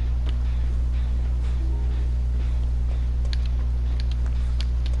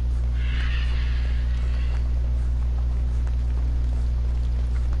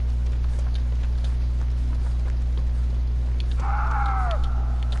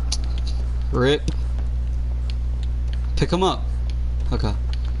 Rip. Pick him up. Okay.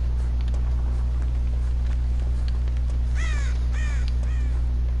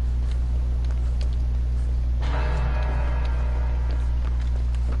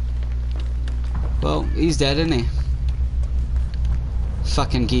 Well, he's dead, isn't he?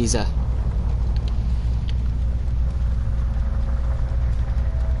 Fucking geezer.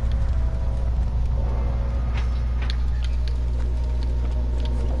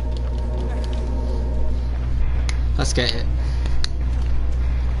 Let's get it.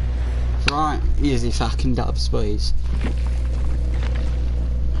 Right, easy fucking dubs, boys.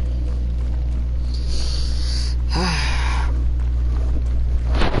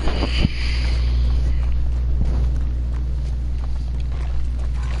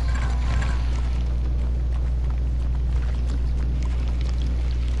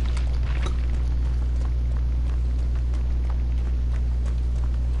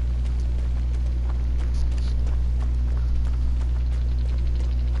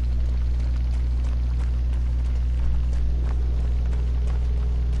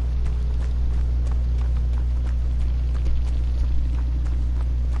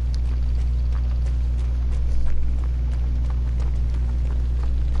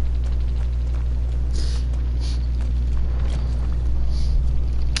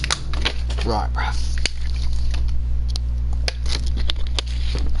 Right, bruv.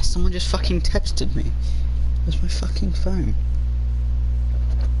 Someone just fucking texted me. Where's my fucking phone?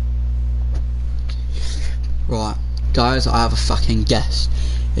 Right, guys, I have a fucking guest.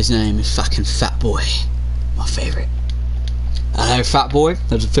 His name is fucking Fat Boy. My favourite. Hello, Fat Boy.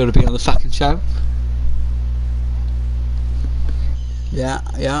 How does it feel to be on the fucking show? Yeah,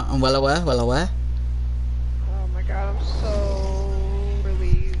 I'm well aware, Oh my god, I'm so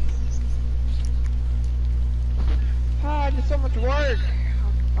relieved. Ah, I did so much work.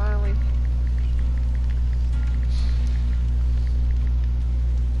 Finally.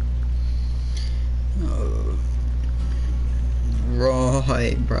 Oh.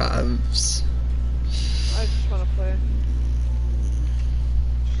 Right, bravs. I just wanna play.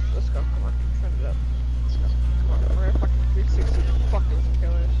 Let's go, come on, turn it up. Let's go. Come on, we're at fucking 360 fucking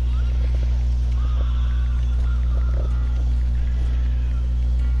killers.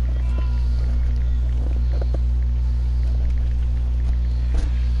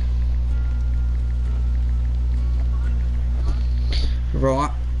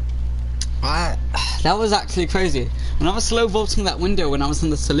 Right. That That was actually crazy. When I was slow vaulting that window when I was in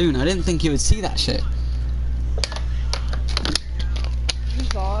the saloon, I didn't think you would see that shit. You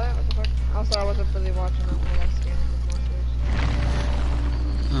saw it? What the fuck? Also, I wasn't really watching it when I was scanning this message.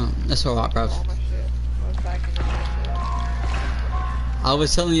 Oh, that's alright, bruv. All my shit. I was back in the shit. I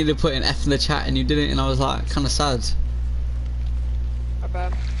was telling you to put an F in the chat and you didn't, and I was like, kind of sad. My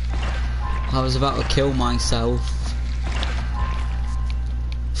bad. I was about to kill myself.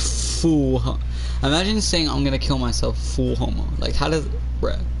 Full. Imagine saying I'm gonna kill myself full homo. Like, how does.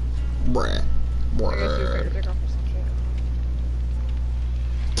 Bruh. Bruh. I guess you Bruh. figured dick off or some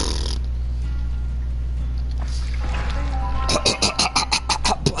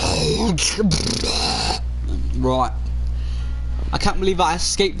shit. Right. I can't believe I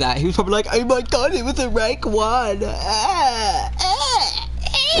escaped that. He was probably like, oh my god, it was a rank 1. He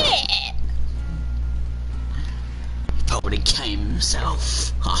probably came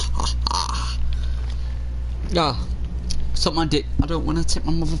himself. Yeah. Suck my dick. I don't want to take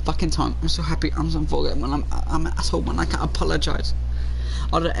my motherfucking time. I'm so happy. I'm so forgetting when I'm an asshole when I can't apologize.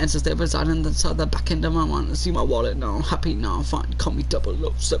 All the answers there residing inside the back end of my mind. See my wallet now. I'm happy now. I'm fine. Call me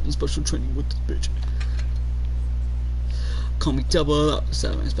 007 special training with this bitch. Call me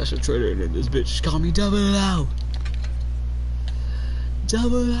 007 special training in this bitch. Call me 007.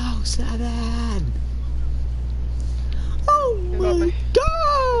 007. Oh my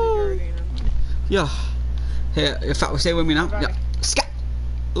god. Yeah. Here, in fact, stay with me now. Yeah. Scat.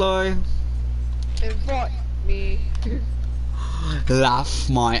 Lie. Invite me. Laugh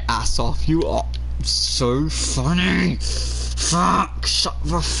my ass off. You are so funny. Fuck. Shut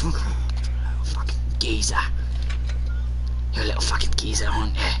the fuck up. Little fucking geezer. You're a little fucking geezer,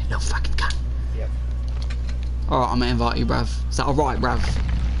 aren't you? Little fucking cunt. Yep. Alright, I'm gonna invite you, bruv. Is that alright, bruv?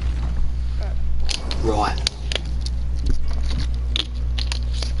 Right.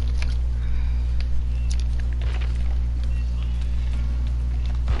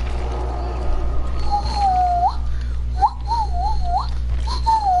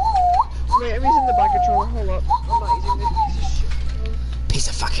 Wait, I'm using the back controller. Hold up. I'm not using this piece of shit. Piece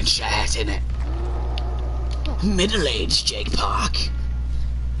of fucking shit, innit? Middle-aged Jake Park.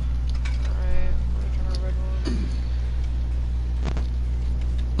 Alright, I'm gonna try my red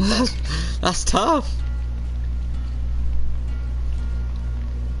one. That's tough.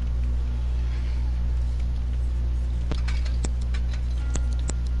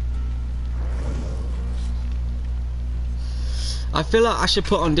 I feel like I should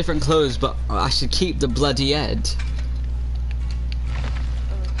put on different clothes, but I should keep the bloody head.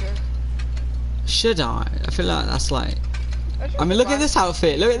 Okay. Should I? I feel like that's like... I mean, look at this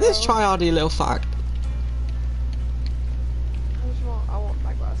outfit. Look at this tryhardy little fuck. I want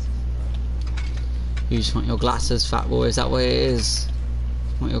my glasses. You just want your glasses, fat boy. Is that what it is?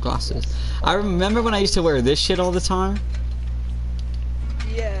 Want your glasses? I remember when I used to wear this shit all the time.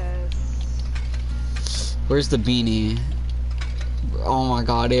 Yes. Where's the beanie? Oh my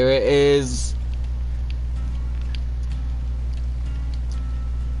god, here it is.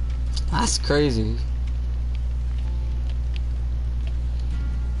 That's crazy.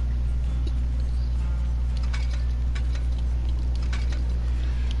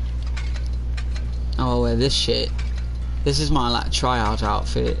 Oh, wear this shit. This is my like tryout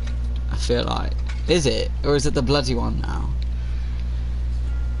outfit. I feel like. Is it? Or is it the bloody one now?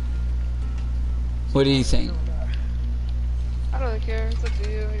 What do you think? I don't really care. It's up to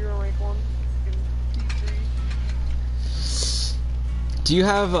you. You're a rank 1. P3. Do you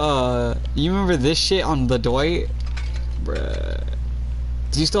have you remember this shit on the Dwight? Bruh.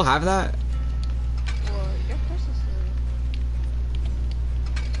 Do you still have that? Well, yeah, of course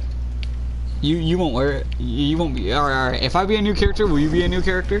it's You won't wear it. You won't be. Alright. If I be a new character, will you be a new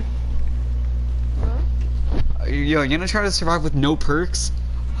character? Huh? Yo, you're gonna try to survive with no perks?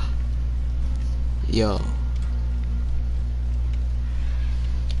 Yo.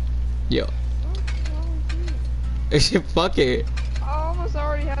 Yo. Fuck it. I almost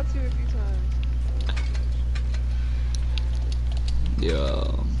already had to a few times.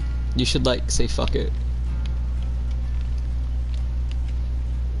 Yo. You should like say fuck it.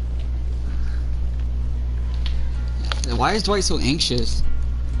 Why is Dwight so anxious?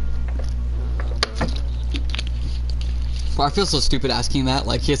 Bro, I feel so stupid asking that.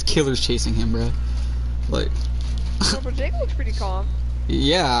 Like, he has killers chasing him, bro. Like, No, but Jake looks pretty calm.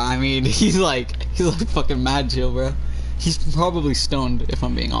 yeah, I mean, he's like fucking mad chill, bro. He's probably stoned, if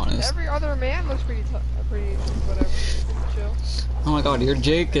I'm being honest. Every other man looks pretty whatever. Pretty chill. Oh my god, your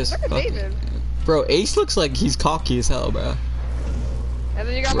Jake is Look at fucking... David. Bro, Ace looks like he's cocky as hell, bro. And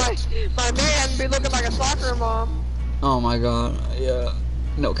then you got my man be looking like a soccer mom. Oh my god, yeah.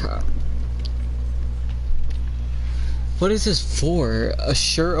 No cap. What is this for? A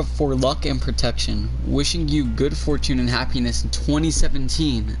shirt for luck and protection. Wishing you good fortune and happiness in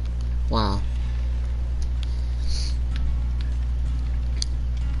 2017. Wow.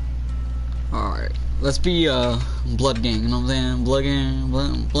 Alright. Let's be blood gang, you know what I'm saying? Blood gang,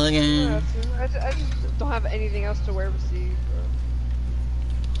 blood gang. Yeah, I just don't have anything else to wear with Steve, bro.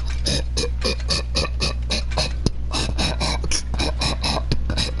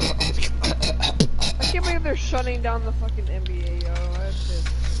 I can't believe they're shutting down the fucking NBA, yo. That's just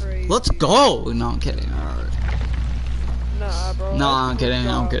crazy. Let's go! No, I'm kidding. Alright. Nah, bro. No, I'm that's kidding, a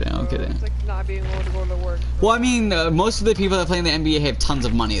I'm job, kidding, I'm bro. kidding. It's like not being able to go to work. Well, I mean, most of the people that play in the NBA have tons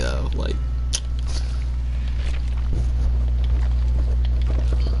of money, though. Like,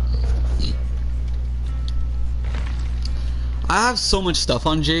 I have so much stuff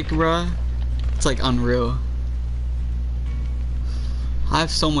on Jake, bruh. It's like unreal. I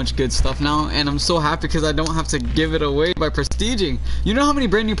have so much good stuff now, and I'm so happy because I don't have to give it away by prestiging. You know how many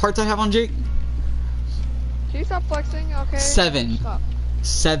brand new parts I have on Jake? Can you stop flexing? Okay. 7. Stop.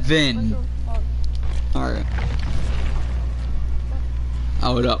 7. Alright.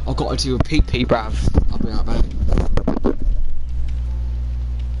 Oh, what up? I'll go to a PP, bruv. I'll be right back.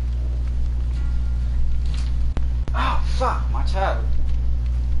 Oh, fuck, my toe.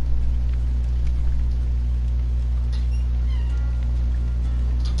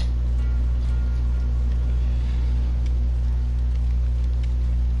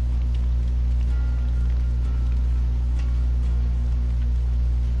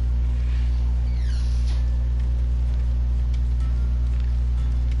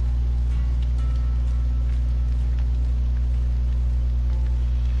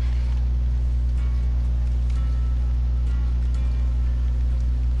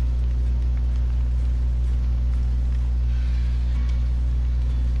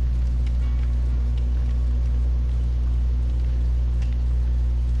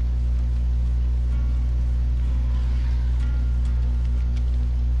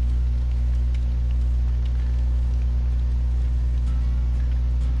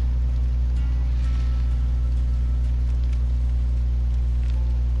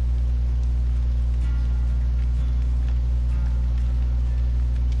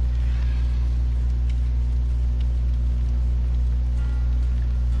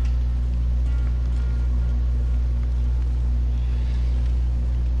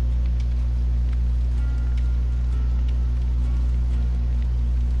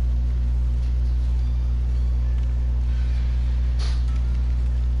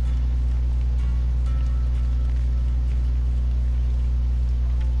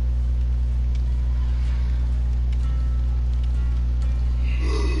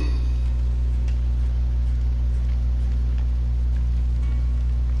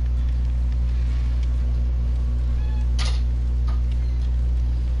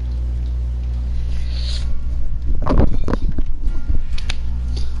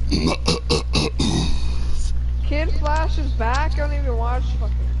 Kid Flash is back. I don't even watch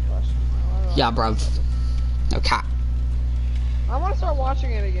fucking Flash. Yeah, bruv. No cap. I want to start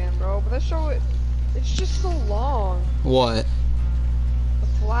watching it again, bro. But that show, it's just so long. What? The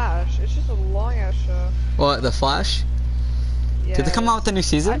Flash. It's just a long ass show. What, The Flash? Yeah. Did they come out with a new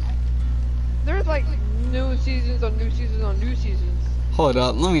season? There's like new seasons on new seasons on new seasons. Hold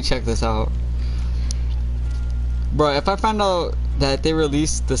up, let me check this out. Bro, if I found out that they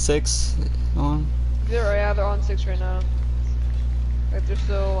released the 6th one. They're on 6 right now. Like they're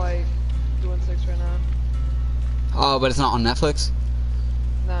still like doing 6 right now. Oh, but it's not on Netflix?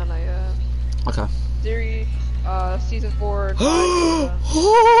 Nah, not yet. Okay. Series, season 4.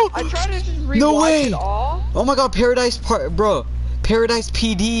 I tried to just rewatch No way! it all. Oh my god, Paradise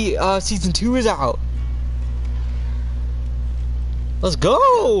PD season 2 is out. Let's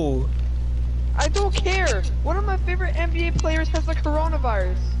go! I don't care. One of my favorite NBA players has the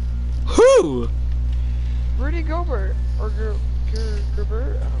coronavirus. Who? Rudy Gobert or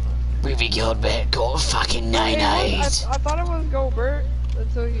Gobert? I don't know. Ruby Gobert got fucking 9 eyes. I thought it was Gobert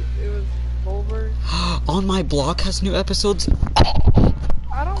until it was Goldberg. On My Block has new episodes.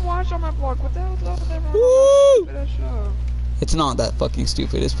 I don't watch On My Block. What the hell's up with everyone? Woo! That show. It's not that fucking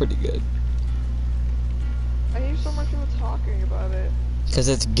stupid. It's pretty good. I hear so much people talking about it. Cause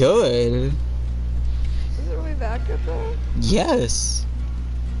it's good. Is it really that good though? Yes.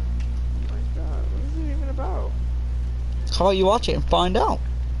 Oh my god, what is it even about? How about you watch it and find out?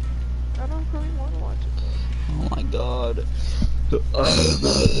 I don't really want to watch it though. Oh my god.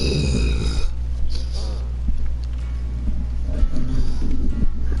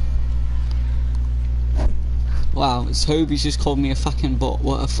 Wow, Toby's just called me a fucking bot.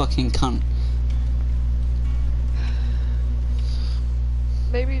 What a fucking cunt.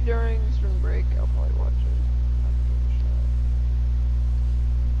 maybe during spring break I'll probably watch it.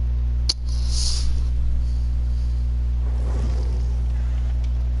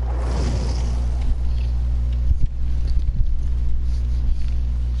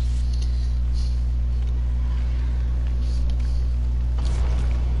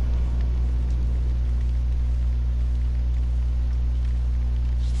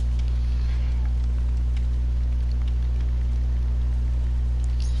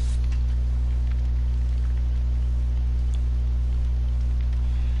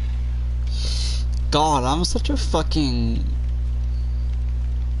 God, I'm such a fucking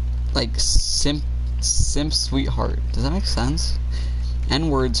like simp sweetheart. Does that make sense?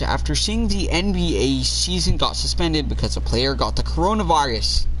 N-words. After seeing the NBA season got suspended because a player got the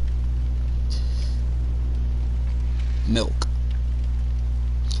coronavirus. Milk.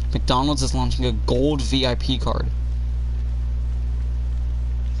 McDonald's is launching a gold VIP card.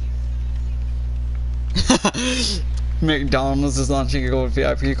 McDonald's is launching a gold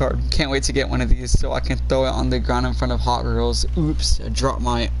VIP card. Can't wait to get one of these so I can throw it on the ground in front of hot girls. Oops, I dropped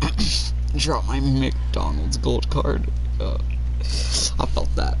my dropped my McDonald's gold card. I felt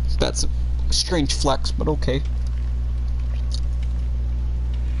that. That's a strange flex, but okay.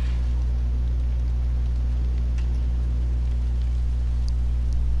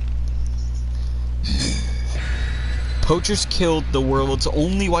 Poachers killed the world's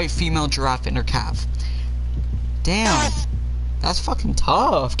only white female giraffe in her calf. Damn, that's fucking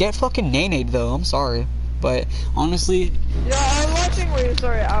tough. Get fucking nay-nayed though, I'm sorry. But, honestly... Yeah, I was watching, wait,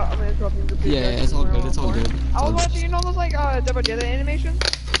 sorry, I'm gonna interrupt you. Yeah, it's all good, it's all good. I was watching, you know those like, Dead animations?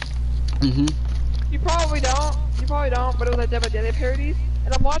 Mm-hmm. You probably don't, but it was like Dead parodies,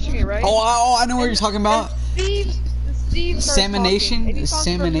 and I'm watching it, right? Oh, I know what you're talking about. Steve Salmonation?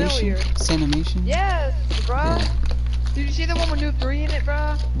 Salmonation? Salmonation? Yes, bruh. Yeah. Did you see the one with Noob 3 in it,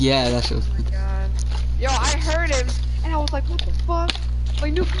 bruh? Yeah, that shit was Oh my god. Yo, I heard him, and I was like, what the fuck?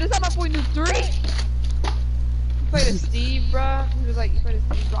 Like, Noob, is that my boy Noob 3? He played a Steve, bruh. He was like, you played a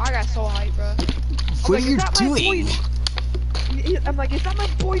Steve, bro. I got so hyped, bruh. What are you doing? I'm like, is that my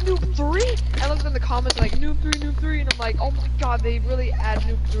boy Noob 3? I looked in the comments like, Noob 3, and I'm like, oh my god, they really add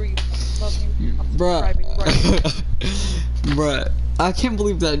Noob 3. Love you. I'm subscribing right now. Bruh, I can't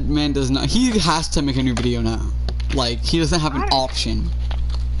believe that man does not. He has to make a new video now. Like, he doesn't have an option.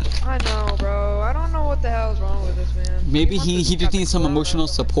 I know, bro. I don't know what the hell is wrong with this man. Maybe he just needs some emotional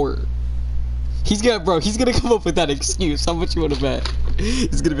support. He's gonna come up with that excuse. How much you wanna bet?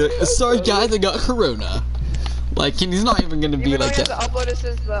 He's gonna be like, sorry guys, I got corona. Like, he's not even gonna be like that. He has to upload it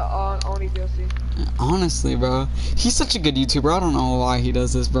since the Oni DLC. Honestly, bro, he's such a good YouTuber. I don't know why he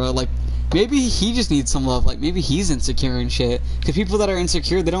does this, bro. Like, maybe he just needs some love. Like, maybe he's insecure and shit. Cause people that are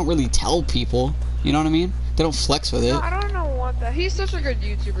insecure, they don't really tell people. You know what I mean? They don't flex with it. No, I don't know what that. He's such a good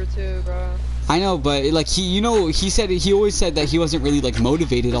YouTuber too, bro. I know, but like he always said that he wasn't really like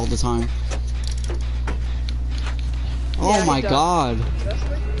motivated all the time. Oh Yeah, my god.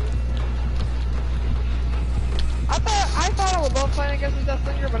 I thought I would love playing against the Death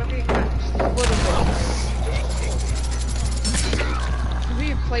Slinger, but I'm getting kind of split of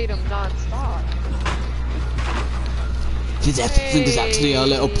we played him non-stop. The Death Slinger's actually a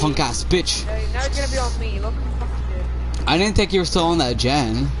little punk ass bitch. Hey, now you're gonna be on me. Look what the fuck you did. I didn't think you were still on that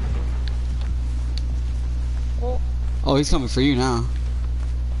gen. Oh, he's coming for you now.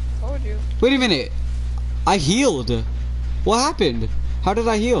 Told you. Wait a minute. I healed. What happened? How did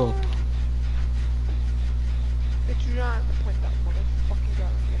I heal? Bitch, you not point that motherfucking gun.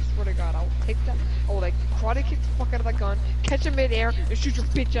 I swear to God, I'll take that. I will like karate kick the fuck out of that gun, catch him mid-air, and shoot your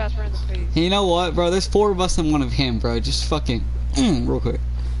bitch ass right in the face. Hey, you know what, bro? There's 4 of us and 1 of him, bro. Just fucking real quick.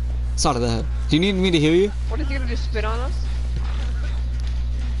 Sort of that. Do you need me to heal you? What is he gonna do? Spit on us?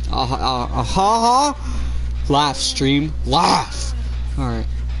 Laugh, stream. Laugh. All right.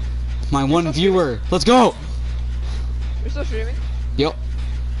 My one viewer. Let's go. You're still streaming? Yep.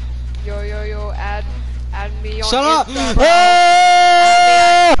 Yo, add me on Shut up. Insta,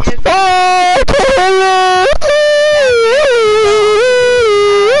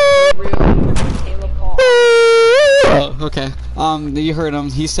 Oh, okay. You heard him.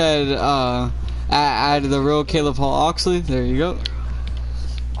 He said, add the real Caleb Paul Oxley. There you go.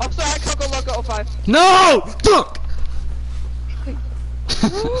 I'm sorry, Coco Loco 05. No! Fuck!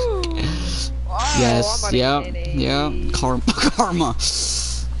 Wow, Yes, I'm yeah, about to get it. yeah. Karma.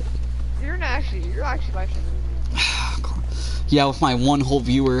 You're actually live streaming. Yeah, with my 1 whole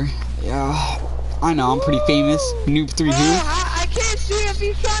viewer. Yeah. I know, I'm pretty famous. Noob 3 Bro, who? I can't see if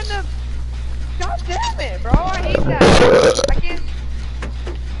he's trying to. God damn it, bro! I hate that. I can't.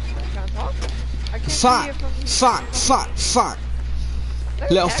 Can I talk? I can't see if I'm... Fuck.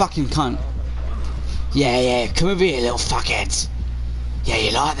 Little fucking cunt. Yeah, come over here, little fuckhead. Yeah,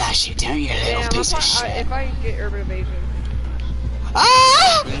 you like that shit, don't you, little piece of shit? If I get Urban Evasion.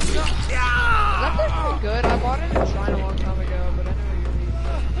 Ah! That's pretty good. I bought it in China a long time ago, but I know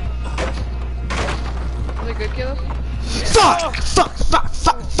you're Is it good, Caleb? Fuck!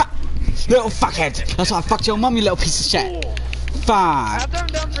 Little fuckhead. That's why I fucked your mum, you little piece of shit. Fuck. After I'm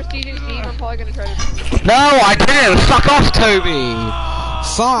done prestiging Steve, I'm probably gonna try to. No, I didn't. Fuck off, Toby.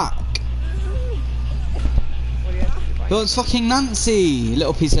 Fuck. What do you have to do? Yo, it's fucking Nancy,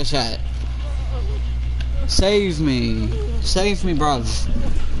 little piece of shit. Save me. Save me, bruv.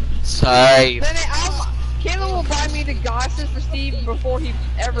 Save. Then Caleb will buy me the glasses for Steve before he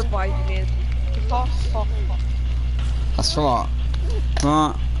ever buys me Nancy. Talk. That's right.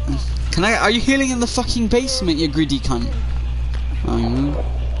 Right. Are you healing in the fucking basement, you greedy cunt? Oh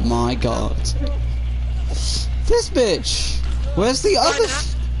my god. This bitch. Where's the other?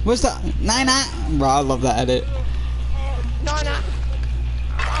 Where's that? Nina. Bro, I love that edit. No.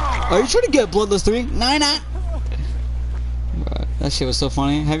 Are you trying to get Bloodless 3? Nina. Bro, that shit was so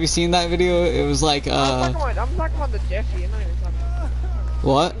funny. Have you seen that video? It was like I'm talking about the Jeffy. I'm not even talking about.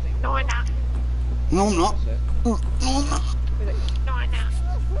 What? No, I'm not. No, I'm not. No, I'm not. No, I'm not.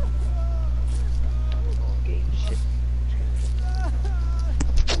 Okay, shit.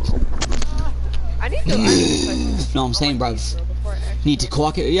 I need to. No, I'm saying, bruv. Need to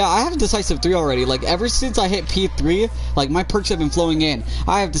clock it. Yeah, I have decisive 3 already. Like ever since I hit P3, like my perks have been flowing in.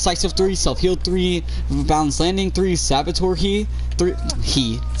 I have decisive 3, self heal 3, balance landing 3, saboteur saboteur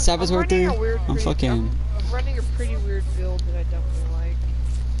 3. I'm running a pretty weird build that I don't really like.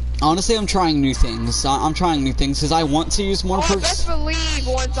 Honestly, I'm trying new things. I'm trying new things because I want to use more perks. Best believe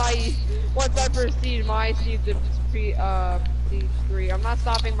once I proceed my Steve to Siege 3, I'm not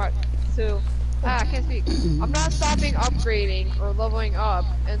stopping my I can't speak. I'm not stopping upgrading or leveling up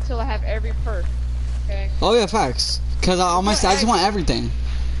until I have every perk. Okay. Oh yeah, facts. Cause on my side, I just want everything.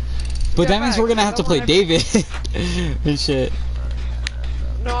 But Yeah, that means we're gonna have to play David and shit.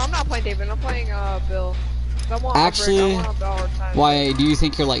 No, I'm not playing David. I'm playing Bill. I want Actually, I want Bill all the time. why do you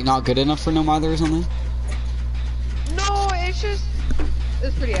think you're like not good enough for No Mother or something? No, it's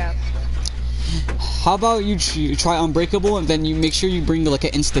pretty ass. How about you try Unbreakable and then you make sure you bring like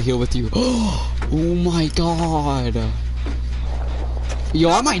an insta heal with you? Oh my god. Yo,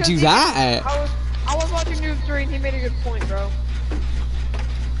 I might do that. I was watching Noob 3 and he made a good point, bro.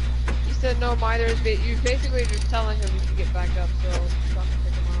 He said no Mither is you're basically just telling him you can get back up, so stop and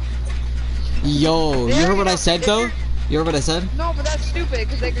pick him up. Yo, you heard what I said though? You heard what I said? No, but that's stupid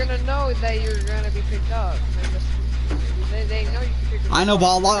because they're gonna know that you're gonna be picked up. They know you can pick them up. I know,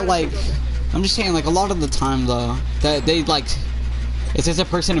 but a lot of like, I'm just saying like a lot of the time though, that they like, if there's a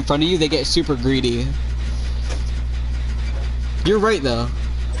person in front of you, they get super greedy. You're right though.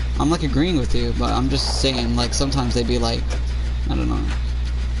 I'm like agreeing with you, but I'm just saying like sometimes they be like, I don't know.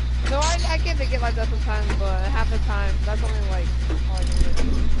 No, I get they get like that sometimes, but half the time that's only like all I can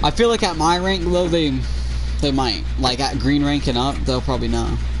do. I feel like at my rank though, they might. Like at green rank and up, they'll probably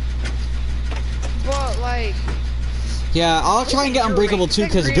know. But like. Yeah, I'll try and get Unbreakable too,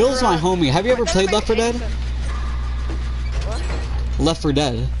 because Bill's my homie. Have you ever played Left 4 Dead? What? Left 4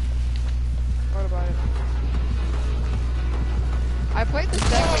 Dead. What about it? I played the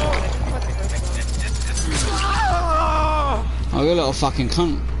second one. I didn't play the first one. Oh, you little fucking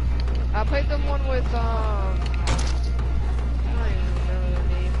cunt. I played the one with I don't even remember their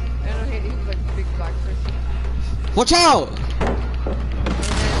name. I know he was like a big black person. Watch out! And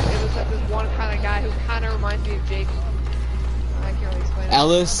then it was like this one kind of guy who kind of reminds me of Jake. I can't really explain it.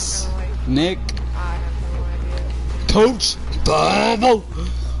 Ellis, Like, Nick, I have no idea. Coach, Bubble.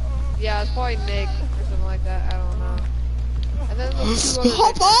 Yeah, it's probably Nick or something like that. I don't know. And then there's two other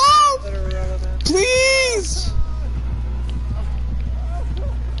Hop bitches off! that are relevant. Please!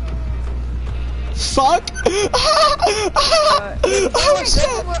 Fuck! Oh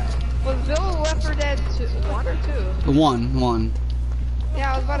shit! Was Bill Left 4 Dead 1 or 2? One.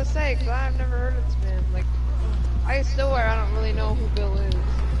 Yeah, I was about to say, because I've never heard of this man. Like, I swear I don't really know who Bill is.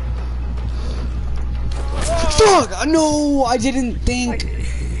 Fuck! No, I didn't think.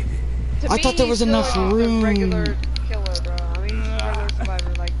 To I me, thought there was he's enough still like room. A regular killer, bro. I mean, he's a regular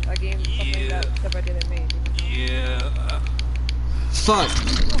survivor, like a game, something that stuff I didn't make. Yeah. Fuck.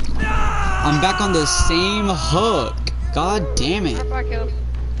 I'm back on the same hook. God damn it. Alright, kill.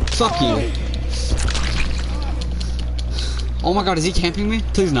 Fuck you. Oh my god, is he camping me?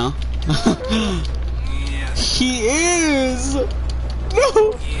 Please no. He is! No!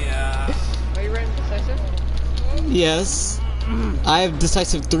 Yeah. Are you running decisive? Yes. I have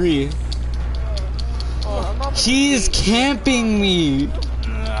decisive 3. Oh, I'm up He is camping me!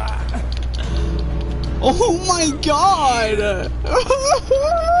 Oh my god!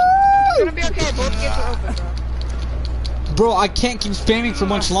 It's gonna be okay. Both gates are open, bro. Bro, I can't keep spamming for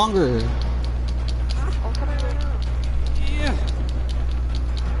much longer. I'm coming right now. Yeah.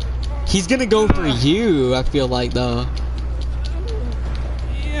 He's gonna go for you, I feel like, though.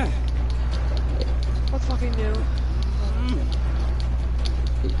 Yeah. What's fucking new?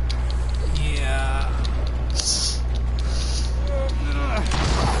 Yeah.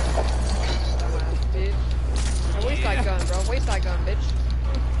 Bitch. Now waste that gun, bro. Waste that gun, bitch.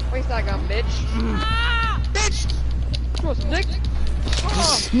 Waste that gun, bitch. Bitch! Come on, Nick.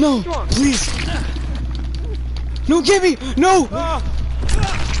 No, Come on. please. No, get me! No!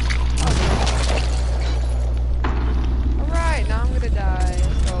 Alright, now I'm gonna die,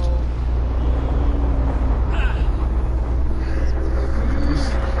 so...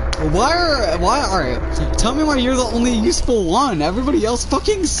 Alright, tell me why you're the only useful one. Everybody else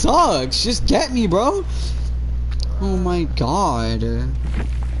fucking sucks. Just get me, bro. Oh my god.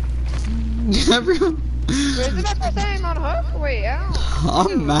 Everyone... Wait, is it my first time on Hook? Wait, I don't...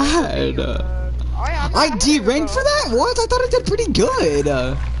 I'm mad. I D-ranked for that? What? I thought I did pretty good.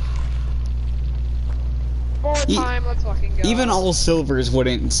 Fourth time, let's fucking go. Even all silvers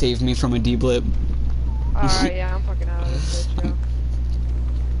wouldn't save me from a D-blip. Alright, yeah, I'm fucking out of this bitch, yo.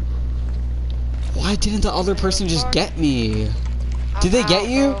 Why didn't the other person just get me? I'm Did they get out,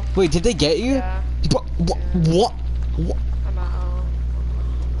 you? bro. Wait, did they get you? Yeah, What? I'm out.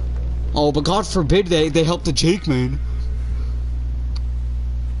 Oh, but God forbid they help the Jake man.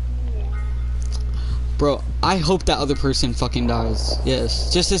 Bro, I hope that other person fucking dies.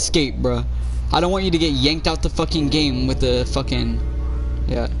 Yes, just escape, bro. I don't want you to get yanked out the fucking game with the fucking...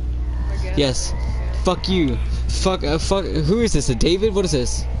 Yeah. Again? Yes. Okay. Fuck you. Fuck, who is this? A David? What is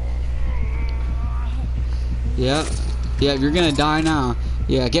this? Yeah. Yeah, you're gonna die now.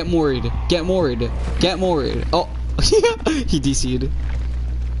 Yeah, get moored. Get moored. Get moored. Oh, he DC'd.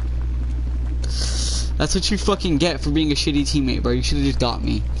 That's what you fucking get for being a shitty teammate, bro. You should've just got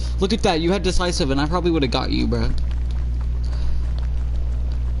me. Look at that, you had decisive and I probably would've got you, bro.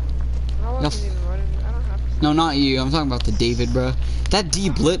 I wasn't even running. I don't have to. No, not you. I'm talking about the David, bro. That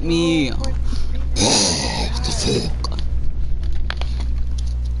D-blit me.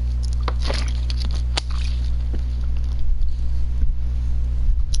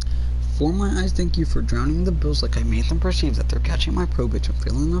 For my eyes, thank you for drowning the bills like I made them perceive that they're catching my pro bitch. I'm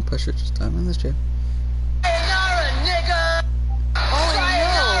feeling no pressure, just dive in this chair.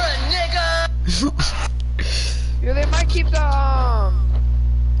 Yeah, they might keep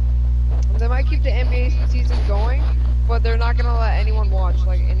the NBA season going, but they're not gonna let anyone watch,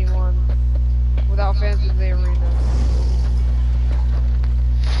 like anyone without fans in the arena.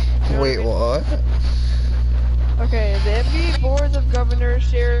 You know Wait, what? what? Okay, the NBA Boards of Governors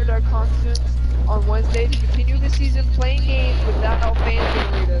shared a consent on Wednesday to continue the season playing games without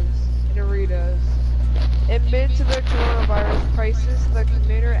fans in arenas. Amid to the coronavirus crisis, the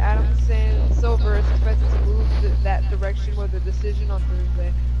commander Adam Silver is expected to move that direction with a decision on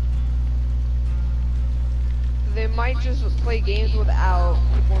Thursday. They might just play games without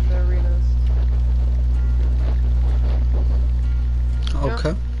people in the arenas.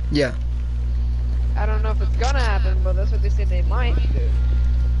 Okay. Yeah. I don't know if it's gonna happen, but that's what they say they might do.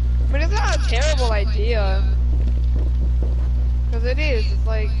 I mean, it's not a terrible idea. Because it is. It's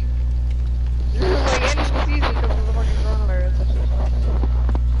like... You're like ending the season because of the fucking coronavirus. That's just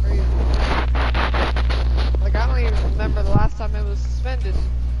crazy. Like, I don't even remember the last time it was suspended.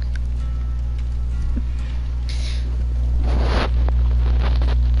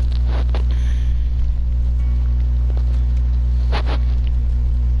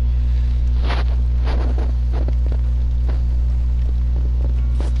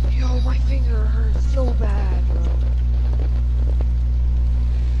 Yo, my finger hurts so bad, bro.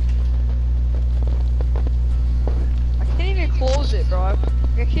 I can't even close it, bro. I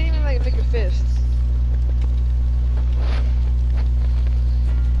can't even like make a fist.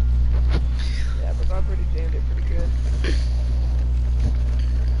 Yeah, but I pretty jammed it pretty good.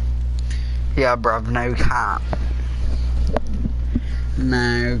 Yeah, bruv, no cap.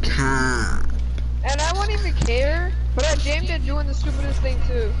 No cap. And I won't even care, but I jammed it doing the stupidest thing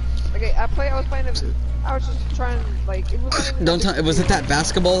too. Like I was playing it. I was just trying, like, it wasn't even Don't tell. Was it that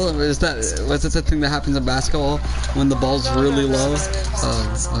basketball? Was it the thing that happens in basketball when the ball's really low?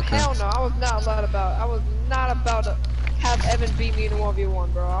 Oh, okay. Hell no, I was not about to have Evan beat me in a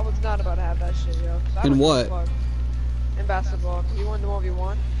 1v1, bro. I was not about to have that shit, yo. In what? In basketball. He won the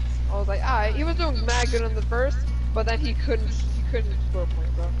 1v1. I was like, alright, he was doing mad good in the first, but then he couldn't score a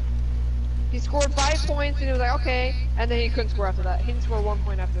point, bro. He scored 5 points and he was like, okay, and then he couldn't score after that. He didn't score 1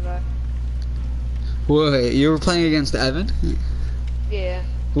 point after that. Wait, you were playing against Evan? Yeah.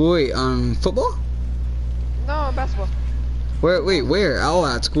 Wait, football? No, basketball. Wait, where? Oh,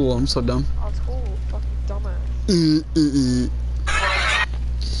 at school. I'm so dumb. On school. Fucking dumbass.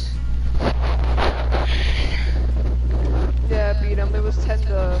 Yeah, beat him. It was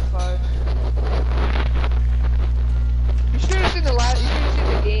 10-5. You should have seen the last. You should have seen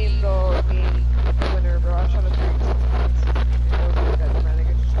the game, though. Game winner, bro. I shot a 3.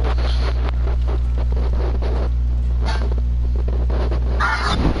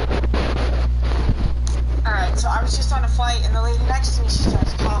 Alright, so I was just on a flight and the lady next to me, she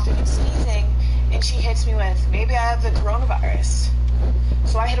starts coughing and sneezing and she hits me with, maybe I have the coronavirus.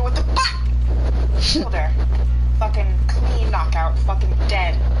 So I hit her with the killed her. Fucking clean knockout, fucking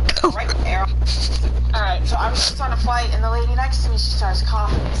dead. Right there. Alright, so I was just on a flight and the lady next to me, she starts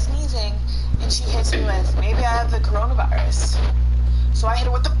coughing and sneezing and she hits me with, maybe I have the coronavirus. So I hit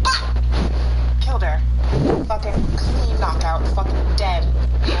her with the killed her. Fucking clean knockout, fucking dead.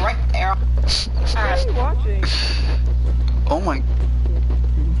 Right there. What are you watching? Oh my.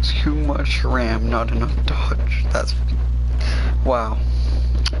 Too much RAM, not enough dodge. That's. Wow.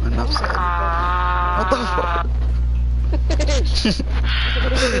 Enough said. What the fuck?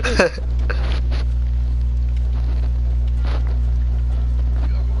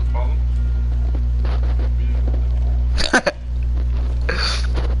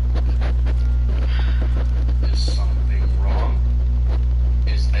 Is something wrong?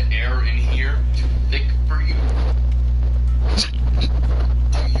 Is the air in here too thick for you?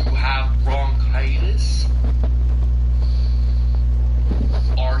 Do you have bronchitis?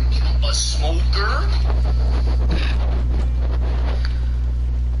 Are you a smoker?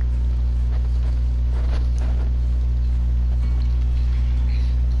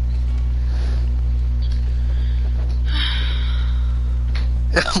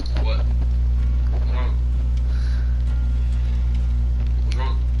 What? What's wrong? What's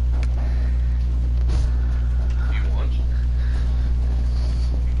wrong? You want?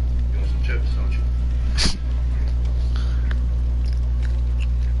 You want some chips, don't you?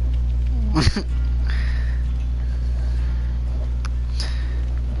 You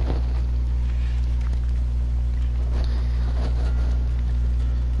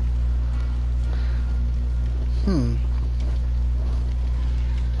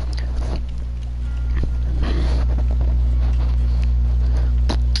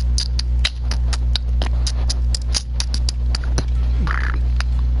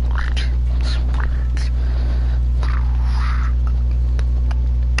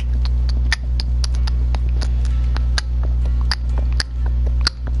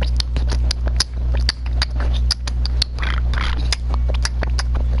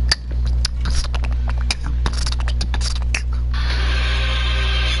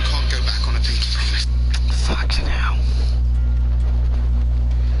can't go back on a pinky promise. Fucking hell.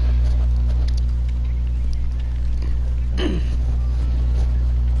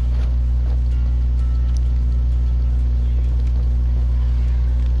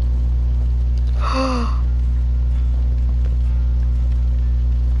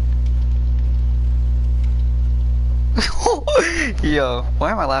 Yo,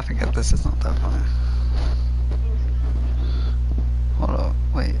 why am I laughing at this? It's not that funny. Hold up,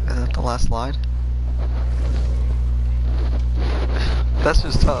 wait, is that the last slide? That's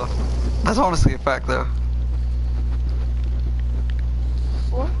just tough. That's honestly a fact though.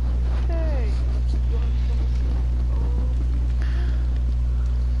 What? Hey.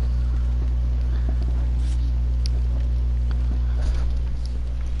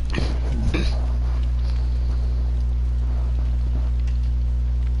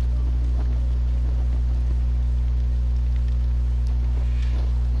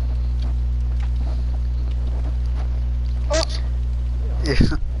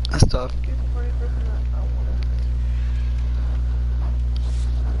 Yeah, that's tough. Give the funny person that I wanted.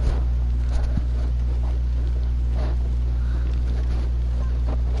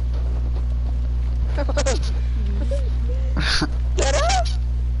 Get up!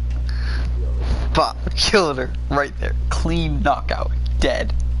 Pop, killed her right there. Clean knockout.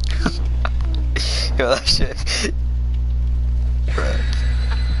 Dead. Yo, that shit. Bruh.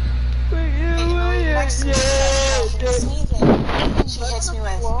 Next to me, she starts coughing and sneezing and she hits me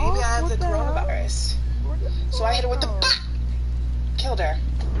with, maybe I have the coronavirus. So I hit her with the killed her.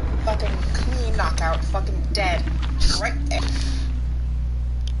 Fucking clean knockout, fucking dead. Right there.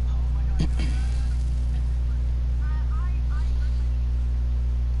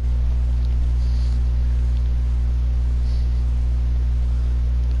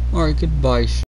 Alright, goodbye.